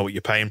always know what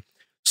you're paying.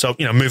 So,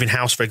 moving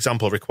house, for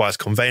example, requires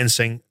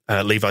conveyancing.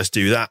 Levi's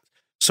do that.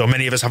 So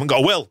many of us haven't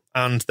got a will,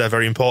 and they're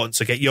very important.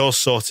 So get yours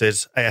sorted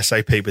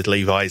ASAP with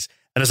Levi's.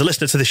 And as a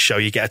listener to this show,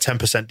 you get a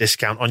 10%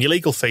 discount on your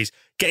legal fees.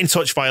 Get in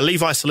touch via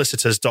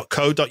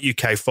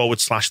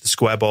levisolicitors.co.uk/the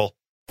square ball.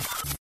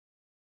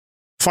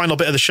 Final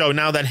bit of the show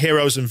now then,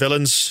 heroes and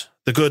villains,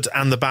 the good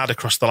and the bad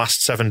across the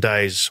last 7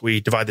 days.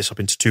 We divide this up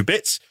into 2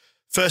 bits.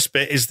 First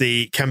bit is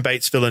the Ken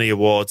Bates Villainy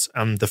Awards,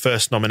 and the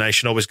first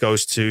nomination always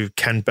goes to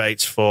Ken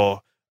Bates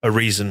for a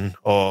reason,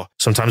 or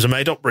sometimes a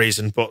made-up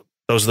reason, but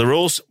those are the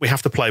rules. We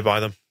have to play by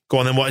them. Go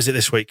on then, what is it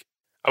this week?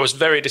 I was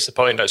very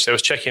disappointed, actually. I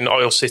was checking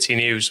Oil City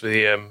News with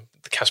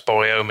the Casper,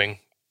 Wyoming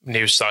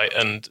news site,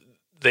 and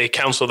the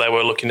council there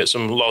were looking at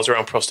some laws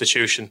around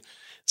prostitution.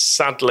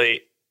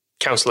 Sadly,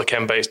 Councillor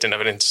Ken Bates didn't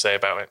have anything to say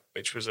about it,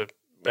 which was a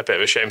bit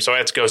of a shame. So I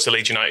had to go to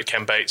Leeds United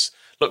Ken Bates,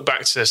 look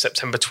back to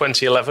September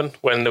 2011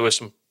 when there were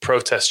some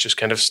protests just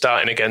kind of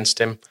starting against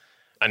him,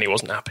 and he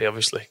wasn't happy,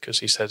 obviously, because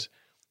he said,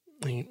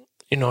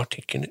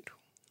 inarticulate,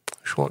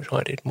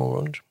 short-sighted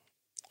morons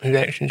whose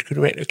actions could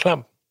wreck the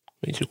club.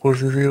 It's of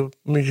course a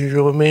message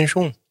of a man's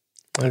song.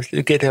 I was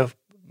to get a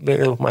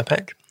bit of my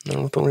patch,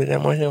 and I thought it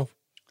out myself.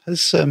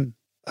 Has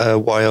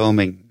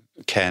Wyoming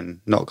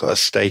Ken not got a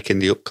stake in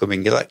the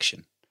upcoming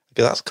election?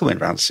 Maybe that's coming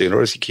around soon,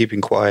 or is he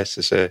keeping quiet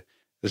as a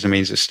as a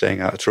means of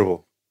staying out of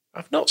trouble?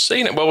 I've not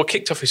seen it. Well, we're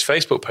kicked off his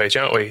Facebook page,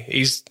 aren't we?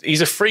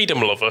 He's a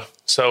freedom lover,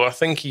 so I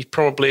think he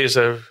probably is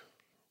a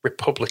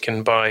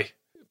Republican by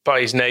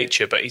his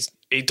nature, but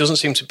he doesn't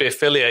seem to be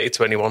affiliated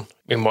to anyone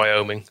in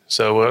Wyoming,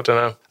 so I don't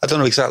know. I don't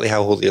know exactly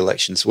how all the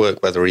elections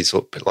work, whether he's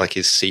up, like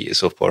his seat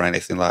is up or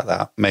anything like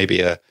that.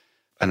 Maybe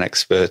an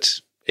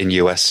expert in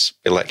US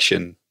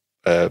election,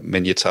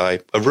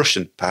 Minutai, a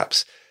Russian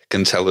perhaps,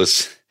 can tell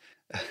us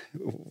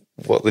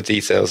what the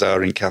details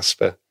are in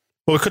Casper.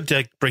 Well, we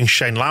could bring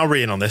Shane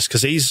Lowry in on this,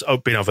 because he's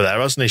been over there,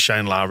 hasn't he,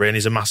 Shane Lowry? And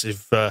he's a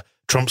massive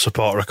Trump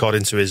supporter,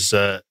 according to his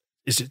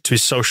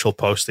social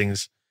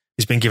postings.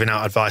 He's been giving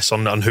out advice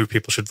on who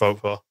people should vote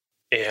for.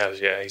 He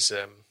has, yeah.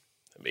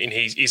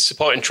 He's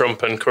supporting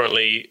Trump and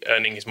currently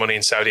earning his money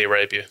in Saudi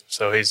Arabia.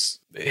 So his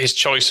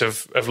choice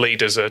of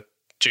leaders are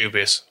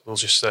dubious, we'll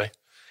just say.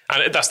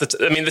 And that's the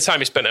time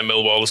he spent at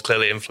Millwall has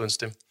clearly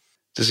influenced him.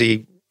 Does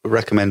he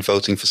recommend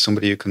voting for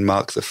somebody who can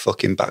mark the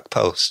fucking back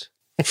post?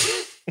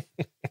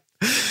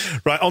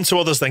 Right, on to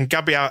others then.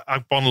 Gabby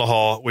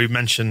Agbonlahor, we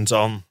mentioned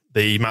on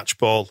the match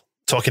ball,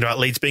 talking about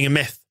Leeds being a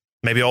myth.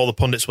 Maybe all the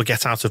pundits will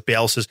get out of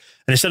Bielsa's.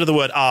 And instead of the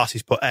word art,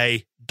 he's put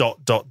A.E.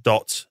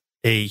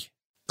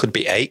 Could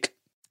be ache.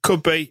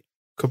 Could be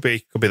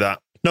that.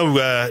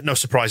 No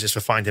surprises for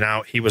finding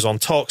out. He was on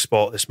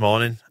TalkSport this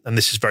morning, and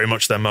this is very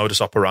much their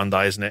modus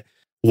operandi, isn't it?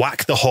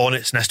 Whack the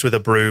hornet's nest with a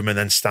broom and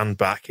then stand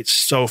back. It's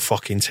so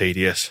fucking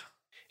tedious.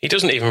 He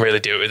doesn't even really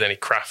do it with any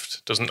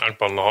craft, doesn't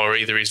Agbonlahor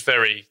either. It's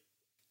very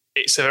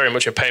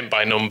much a paint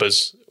by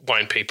numbers,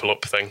 wind people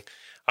up thing.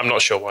 I'm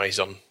not sure why he's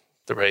on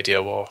the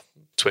radio or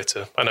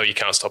Twitter. I know you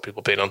can't stop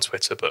people being on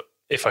Twitter, but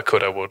if I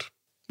could, I would.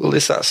 Well,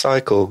 it's that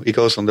cycle. He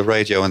goes on the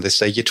radio and they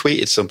say, you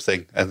tweeted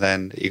something. And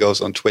then he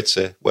goes on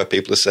Twitter where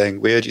people are saying,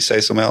 we heard you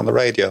say something on the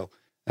radio.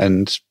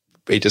 And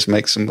he just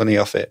makes some money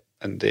off it.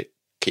 And it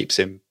keeps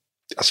him,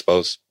 I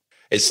suppose.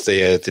 It's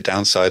the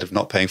downside of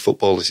not paying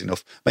footballers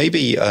enough.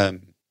 Maybe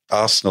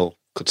Arsenal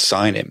could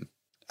sign him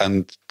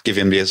and give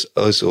him the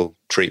Ozil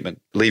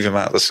treatment. Leave him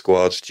out of the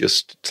squad,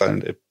 just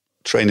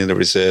train in the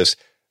reserves.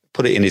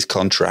 Put it in his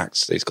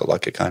contracts. He's got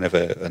like a kind of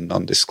a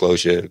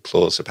non-disclosure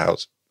clause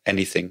about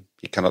anything.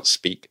 He cannot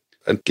speak.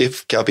 And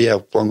give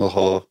Gabriel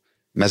Agbonlahor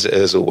Mesut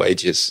Ozil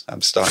wages.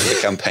 I'm starting the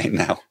campaign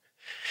now.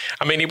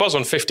 I mean, he was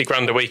on 50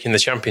 grand a week in the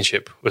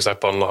Championship, was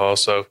Agbonlahor,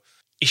 so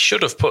he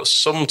should have put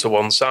some to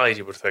one side,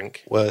 you would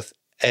think. Worth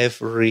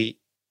every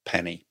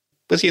penny.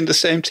 Was he in the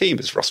same team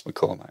as Ross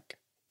McCormack?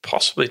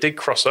 Possibly did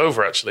cross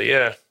over, actually,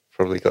 yeah.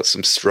 Probably got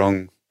some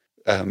strong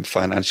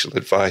financial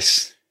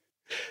advice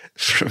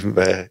from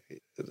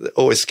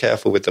always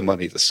careful with the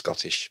money, the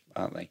Scottish,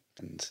 aren't they?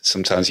 And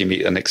sometimes you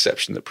meet an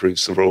exception that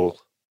proves the rule.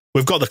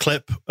 We've got the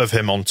clip of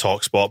him on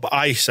TalkSport, but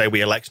I say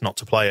we elect not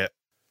to play it.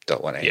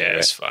 Don't want to hear it. Yeah,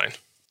 it's fine.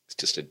 It's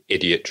just an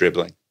idiot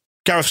dribbling.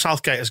 Gareth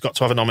Southgate has got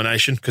to have a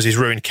nomination because he's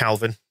ruined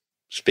Calvin.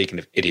 Speaking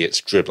of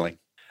idiots dribbling.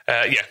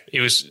 Yeah,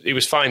 he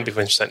was fine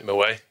before you sent him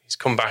away. He's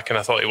come back and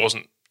I thought he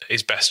wasn't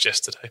his best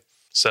yesterday.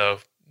 So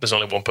there's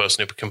only one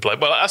person who can blame.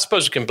 Well, I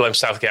suppose we can blame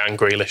Southgate and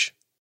Grealish.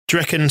 Do you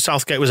reckon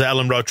Southgate was at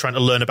Ellen Road trying to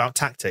learn about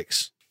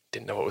tactics?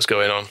 Didn't know what was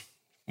going on.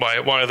 Why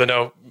are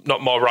there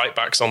not more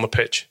right-backs on the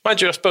pitch?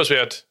 Mind you, I suppose we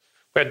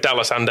had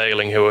Dallas and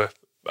Ayling, who were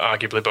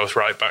arguably both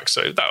right-backs,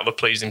 so that would have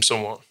pleased him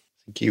somewhat.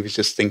 I think he was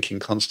just thinking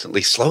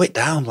constantly, slow it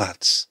down,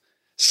 lads.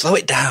 Slow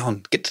it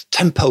down. Get the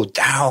tempo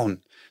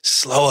down.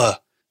 Slower.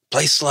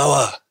 Play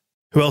slower.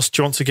 Who else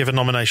do you want to give a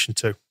nomination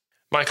to?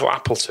 Michael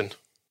Appleton,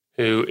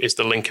 who is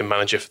the Lincoln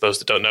manager, for those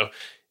that don't know.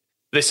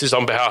 This is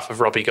on behalf of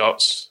Robbie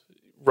Gotts.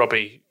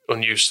 Robbie,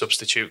 unused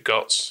substitute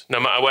Gotts. No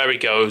matter where he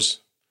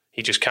goes,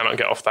 he just cannot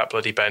get off that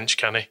bloody bench,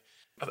 can he?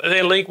 Are they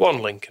in League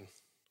One, Lincoln?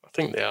 I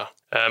think they are.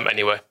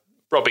 Anyway,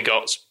 Robbie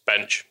Gotts,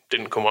 bench,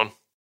 didn't come on.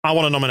 I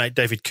want to nominate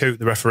David Coote,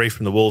 the referee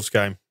from the Wolves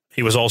game.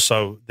 He was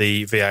also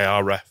the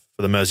VAR ref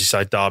for the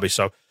Merseyside derby.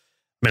 So, I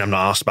mean, I'm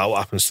not asked about what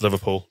happens to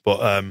Liverpool,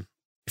 but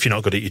if you're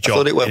not good at your job... I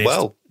thought it went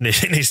well.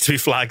 It needs to be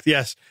flagged.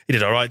 Yes, he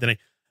did all right, didn't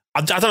he?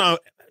 I don't know,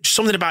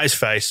 something about his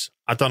face,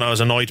 I don't know, has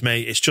annoyed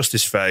me. It's just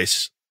his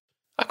face.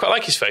 I quite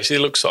like his face. He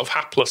looks sort of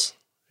hapless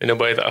in a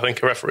way that I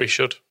think a referee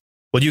should.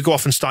 Will you go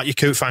off and start your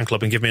Coote fan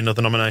club and give me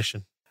another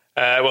nomination?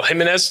 Well,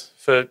 Jimenez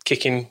for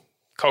kicking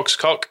Cogg's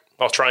cock,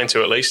 or trying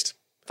to at least.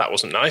 That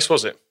wasn't nice,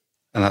 was it?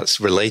 And that's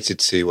related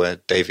to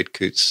David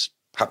Coote's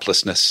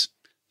haplessness,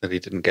 that he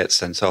didn't get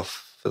sent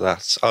off for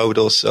that. I would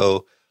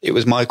also... It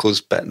was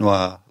Michael's Bet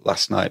Noir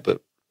last night,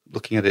 but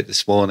looking at it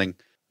this morning,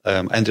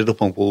 ended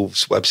up on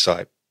Wolves'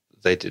 website.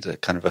 They did a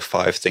kind of a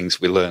 5 things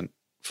we learned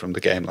from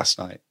the game last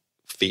night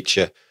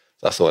feature.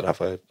 I thought I'd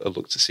have a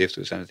look to see if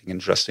there was anything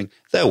interesting.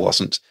 There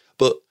wasn't.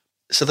 But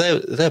so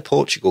their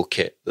Portugal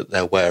kit that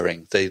they're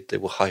wearing, they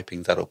were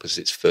hyping that up as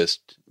its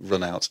first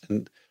run out.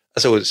 And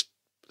as I was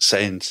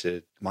saying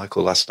to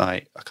Michael last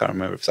night, I can't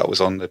remember if that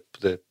was on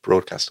the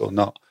broadcast or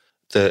not,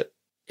 that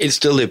it's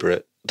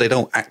deliberate. They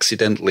don't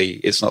accidentally,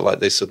 it's not like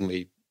they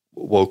suddenly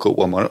woke up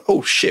one morning,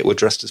 oh shit, we're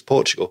dressed as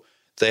Portugal.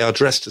 They are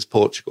dressed as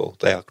Portugal.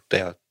 They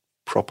are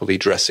properly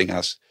dressing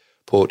as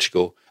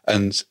Portugal.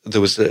 And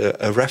there was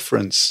a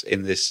reference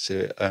in this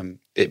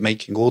it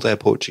making all their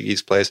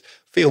Portuguese players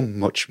feel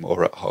much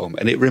more at home.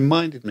 And it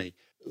reminded me,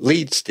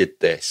 Leeds did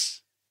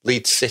this,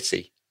 Leeds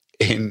City,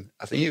 in,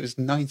 I think it was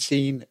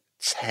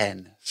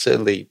 1910.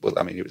 Certainly, well,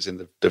 I mean, it was in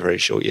the very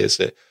short years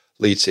that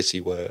Leeds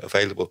City were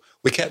available.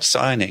 We kept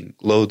signing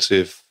loads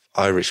of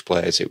Irish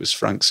players. It was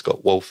Frank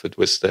Scott Walford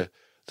was the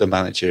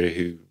manager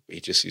who he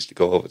just used to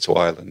go over to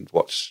Ireland,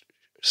 watch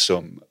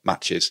some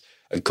matches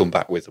and come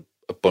back with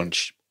a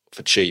bunch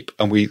for cheap.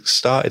 And we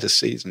started a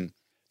season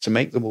to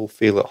make them all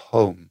feel at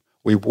home.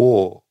 We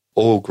wore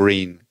all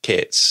green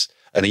kits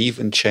and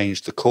even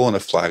changed the corner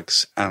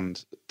flags.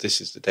 And this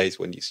is the days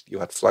when you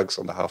had flags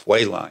on the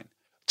halfway line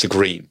to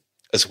green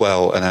as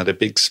well, and had a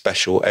big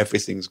special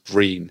everything's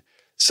green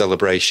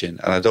celebration.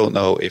 And I don't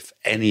know if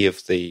any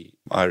of the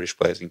Irish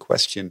players in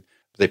question,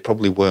 they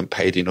probably weren't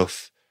paid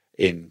enough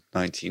in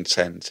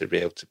 1910 to be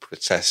able to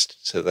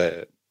protest to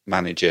their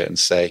manager and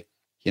say,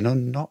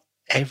 not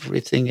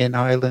everything in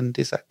Ireland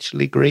is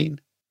actually green.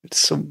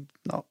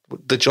 Not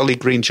the Jolly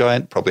Green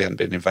Giant probably hadn't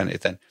been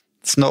invented then.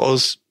 It's not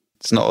us.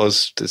 It's not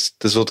us.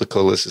 There's other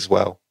colours as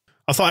well.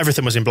 I thought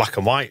everything was in black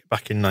and white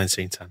back in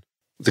 1910.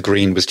 The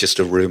green was just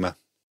a rumour.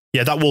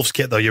 Yeah, that Wolves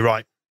kit, though, you're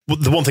right.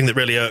 The one thing that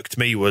really irked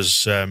me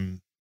was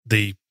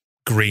the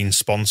green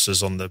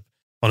sponsors on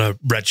a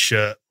red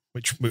shirt,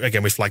 which,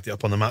 again, we flagged it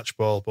up on the match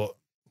ball. But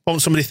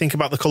won't somebody think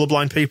about the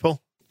colourblind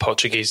people?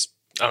 Portuguese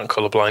aren't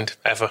colourblind,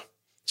 ever.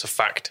 It's a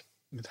fact.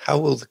 How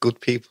will the good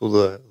people,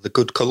 the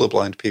good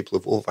colourblind people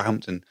of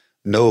Wolverhampton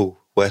know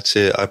where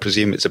to, I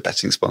presume it's a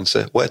betting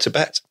sponsor, where to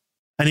bet?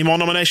 Any more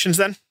nominations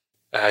then?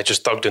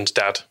 Just Thogden's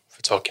dad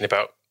for talking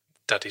about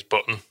daddy's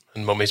button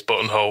and mummy's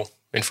buttonhole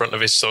in front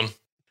of his son.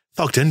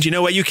 Thogden, do you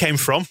know where you came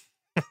from?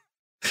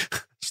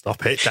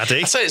 Stop it,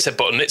 daddy. I say it's a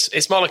button.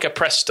 It's more like a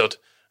press stud.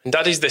 And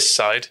daddy's this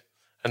side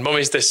and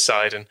mummy's this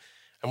side. And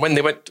when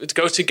they went to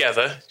go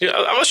together,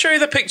 I'll show you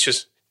the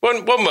pictures.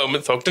 One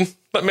moment, Thogden.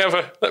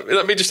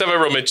 Let me just have a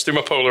rummage through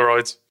my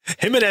Polaroids.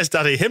 Jimenez,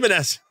 daddy,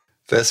 Jimenez.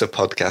 There's a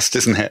podcast,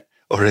 isn't it?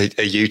 Or a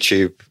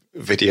YouTube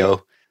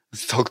video.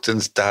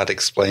 Thogden's dad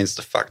explains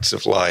the facts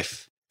of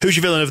life. Who's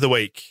your villain of the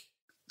week?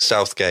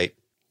 Southgate.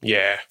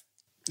 Yeah.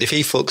 If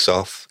he fucks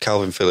off,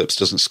 Calvin Phillips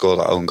doesn't score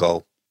that own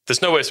goal.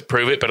 There's no way to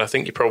prove it, but I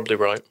think you're probably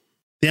right.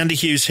 The Andy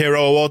Hughes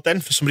Hero Award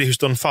then, for somebody who's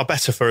done far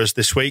better for us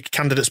this week.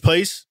 Candidates,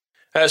 please.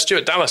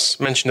 Stuart Dallas,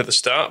 mentioned at the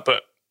start,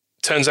 but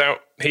turns out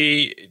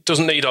he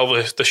doesn't need all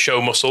the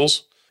show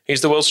muscles.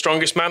 He's the world's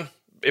strongest man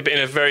in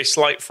a very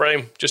slight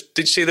frame. Did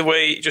you see the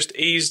way he just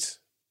eased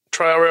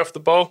Traore off the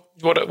ball?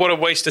 What a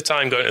waste of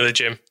time going to the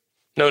gym.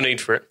 No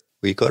need for it.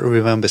 We got to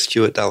remember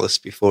Stuart Dallas,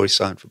 before he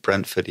signed for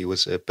Brentford, he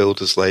was a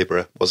builder's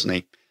labourer, wasn't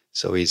he?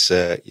 So he's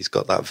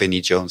got that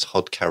Vinnie Jones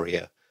hod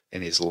carrier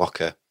in his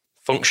locker.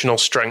 Functional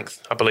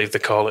strength, I believe they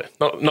call it.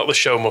 Not the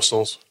show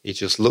muscles. He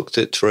just looked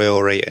at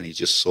Traore and he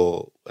just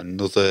saw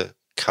another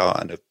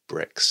carton of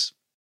bricks.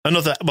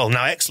 Another,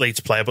 now ex-Leeds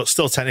player, but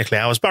still technically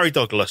ours, Barry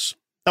Douglas.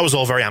 That was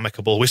all very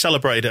amicable. We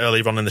celebrated it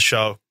earlier on in the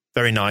show.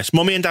 Very nice.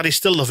 Mummy and Daddy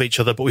still love each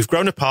other, but we've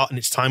grown apart and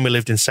it's time we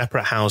lived in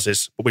separate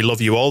houses. But we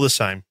love you all the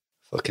same.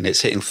 Fucking,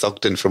 it's hitting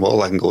Thogden from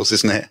all angles,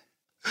 isn't it?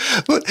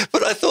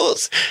 But I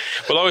thought...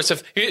 Well,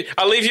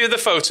 I'll leave you the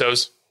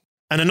photos.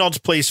 And a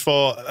nod, please,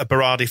 for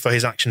Berardi for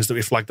his actions that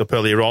we flagged up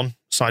earlier on,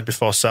 side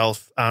before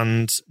self,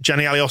 and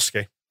Jenny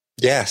Alioski.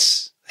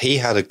 Yes, he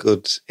had a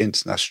good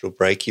international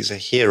break. He's a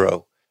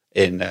hero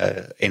in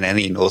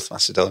any North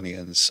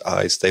Macedonian's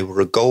eyes. They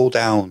were a goal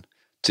down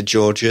to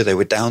Georgia. They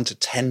were down to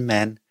 10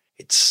 men.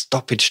 It's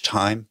stoppage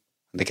time,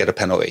 and they get a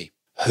penalty.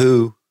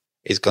 Who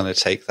is going to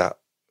take that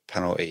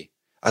penalty?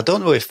 I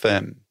don't know if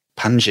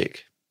Panjic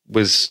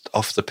was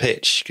off the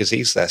pitch because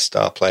he's their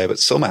star player, but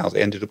somehow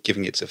they ended up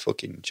giving it to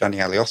fucking Gianni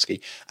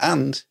Alioski,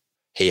 and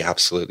he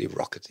absolutely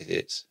rocketed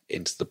it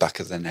into the back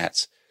of the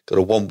net. Got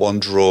a 1-1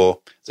 draw.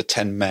 The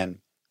 10 men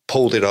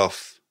pulled it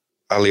off.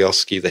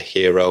 Alioski, the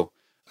hero.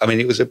 I mean,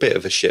 it was a bit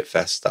of a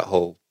shitfest, that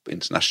whole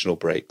international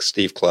break.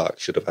 Steve Clarke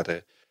should have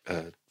had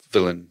a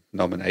villain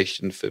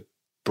nomination for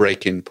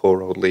breaking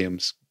poor old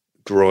Liam's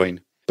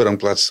groin. But I'm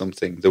glad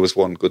there was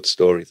one good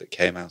story that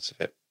came out of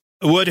it.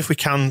 A word, if we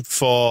can,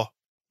 for...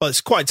 Well,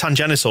 it's quite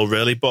tangential,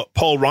 really, but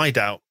Paul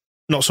Rideout,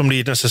 not somebody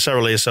you'd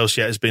necessarily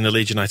associate as being a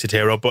Leeds United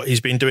hero, but he's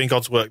been doing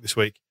God's work this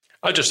week.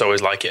 I just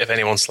always like it if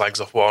anyone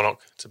slags off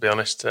Warnock, to be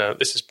honest.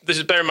 This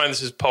is bear in mind,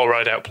 this is Paul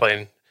Rideout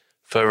playing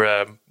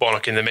for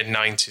Warnock in the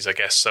mid-90s, I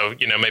guess. So,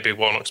 maybe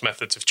Warnock's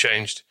methods have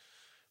changed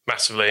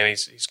massively, and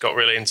he's got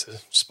really into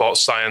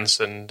sports science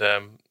and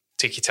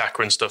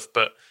tiki-taka and stuff.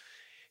 But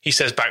he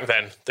says back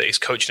then that his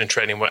coaching and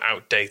training were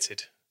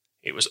outdated.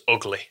 It was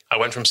ugly. I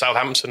went from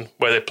Southampton,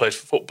 where they played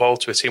football,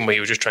 to a team where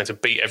you were just trying to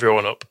beat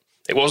everyone up.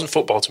 It wasn't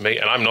football to me,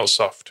 and I'm not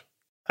soft.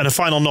 And a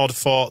final nod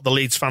for the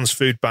Leeds Fans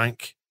Food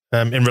Bank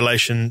in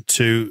relation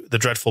to the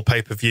dreadful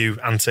pay-per-view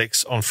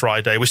antics on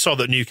Friday. We saw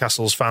that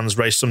Newcastle's fans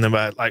raised something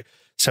about like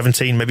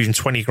 17, maybe even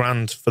 20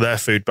 grand for their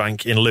food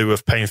bank in lieu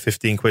of paying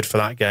 15 quid for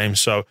that game.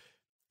 So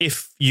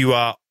if you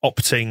are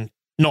opting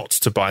not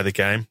to buy the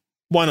game,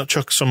 why not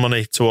chuck some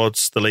money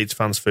towards the Leeds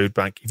Fans Food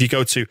Bank? If you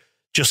go to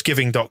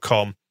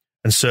justgiving.com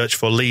and search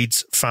for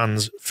Leeds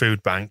Fans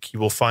Food Bank. You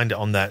will find it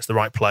on there. It's the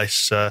right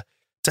place to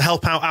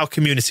help out our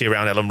community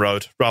around Elland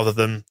Road, rather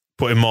than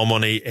putting more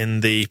money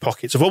in the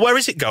pockets of, well, where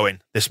is it going,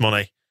 this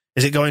money?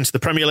 Is it going to the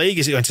Premier League?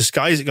 Is it going to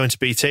Sky? Is it going to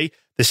BT?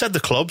 They said the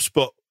clubs,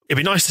 but it'd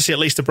be nice to see at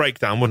least a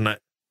breakdown, wouldn't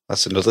it?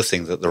 That's another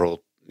thing that they're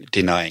all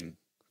denying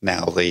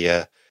now.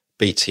 The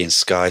BT and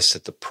Sky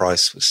said the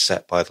price was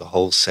set by the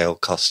wholesale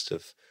cost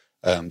of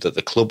that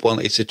the club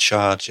wanted to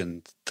charge,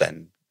 and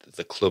then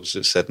the clubs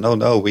have said,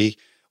 no, we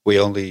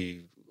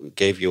only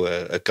gave you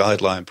a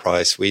guideline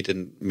price. We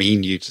didn't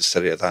mean you to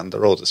set it at that. And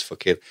they're all just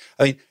fucking...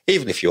 I mean,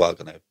 even if you are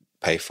going to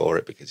pay for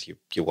it because you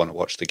want to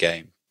watch the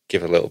game,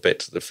 give a little bit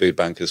to the food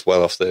bank as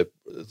well off the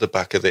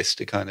back of this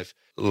to kind of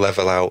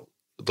level out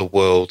the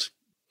world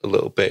a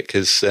little bit,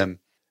 because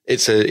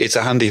it's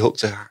a handy hook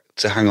to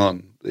hang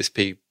on, this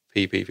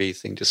PPV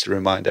thing, just to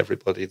remind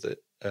everybody that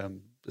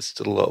there's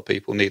still a lot of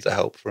people need the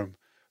help from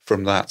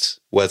that,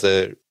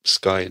 whether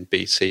Sky and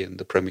BT and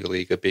the Premier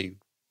League are being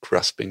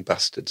grasping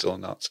bastards or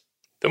not.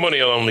 The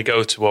money will only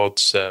go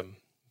towards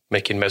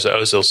making Mesut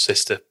Ozil's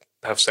sister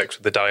have sex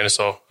with the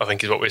dinosaur, I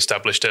think is what we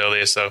established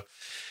earlier. So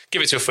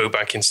give it to a food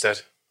bank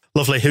instead.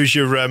 Lovely. Who's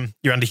your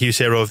Andy Hughes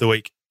hero of the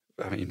week?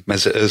 I mean,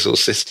 Mesut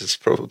Ozil's sister's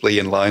probably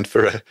in line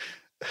for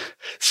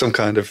some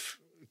kind of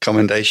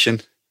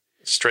commendation.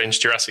 Strange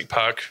Jurassic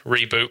Park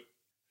reboot.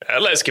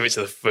 Let's give it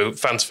to the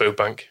Fans Food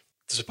Bank,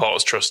 the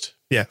Supporters Trust.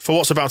 Yeah, for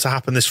what's about to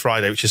happen this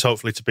Friday, which is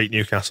hopefully to beat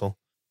Newcastle.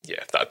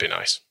 Yeah, that'd be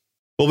nice.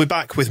 We'll be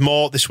back with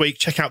more this week.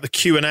 Check out the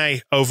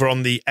Q&A over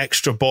on the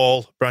Extra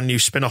Ball, brand new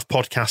spin-off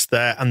podcast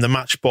there. And the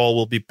Match Ball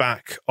will be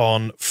back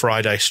on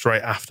Friday,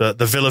 straight after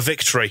the Villa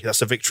victory.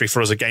 That's a victory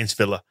for us against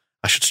Villa.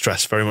 I should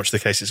stress, very much the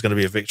case, it's going to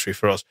be a victory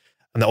for us.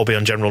 And that will be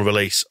on general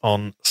release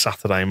on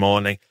Saturday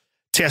morning.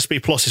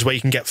 TSB Plus is where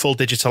you can get full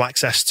digital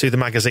access to the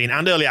magazine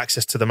and early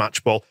access to the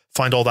Match Ball.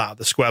 Find all that at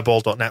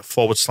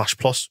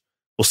thesquareball.net/plus.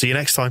 We'll see you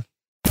next time.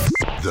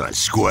 The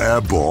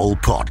Square Ball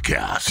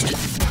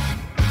Podcast.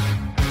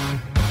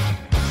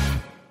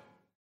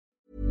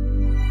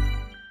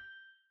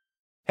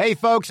 Hey,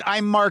 folks,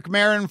 I'm Mark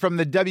Maron from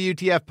the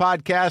WTF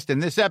Podcast,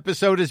 and this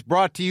episode is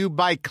brought to you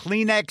by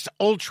Kleenex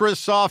Ultra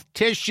Soft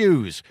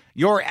Tissues,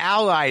 your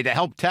ally to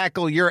help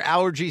tackle your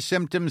allergy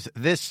symptoms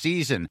this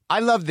season. I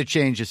love the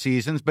change of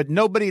seasons, but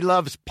nobody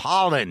loves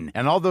pollen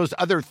and all those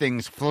other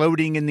things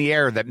floating in the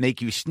air that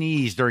make you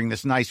sneeze during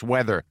this nice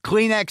weather.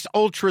 Kleenex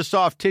Ultra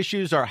Soft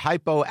Tissues are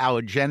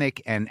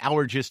hypoallergenic and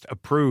allergist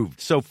approved,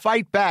 so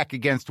fight back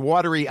against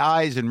watery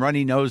eyes and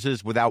runny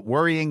noses without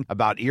worrying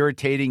about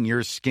irritating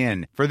your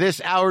skin. For this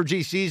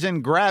allergy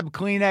season, grab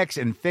Kleenex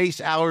and face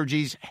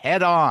allergies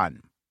head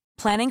on.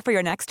 Planning for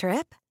your next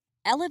trip?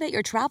 Elevate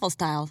your travel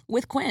style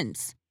with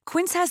Quince.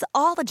 Quince has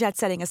all the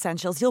jet-setting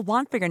essentials you'll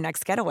want for your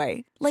next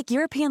getaway, like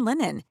European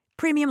linen,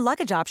 premium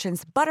luggage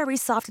options, buttery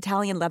soft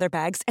Italian leather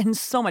bags, and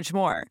so much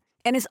more.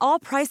 And is all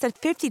priced at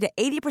 50 to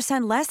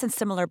 80% less than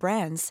similar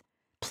brands.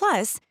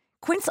 Plus,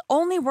 Quince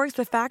only works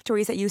with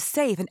factories that use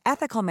safe and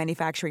ethical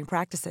manufacturing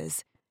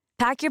practices.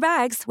 Pack your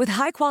bags with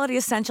high-quality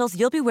essentials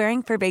you'll be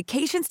wearing for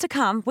vacations to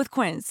come with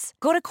Quince.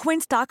 Go to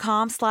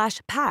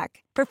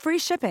quince.com/pack for free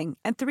shipping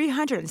and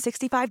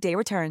 365-day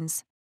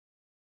returns.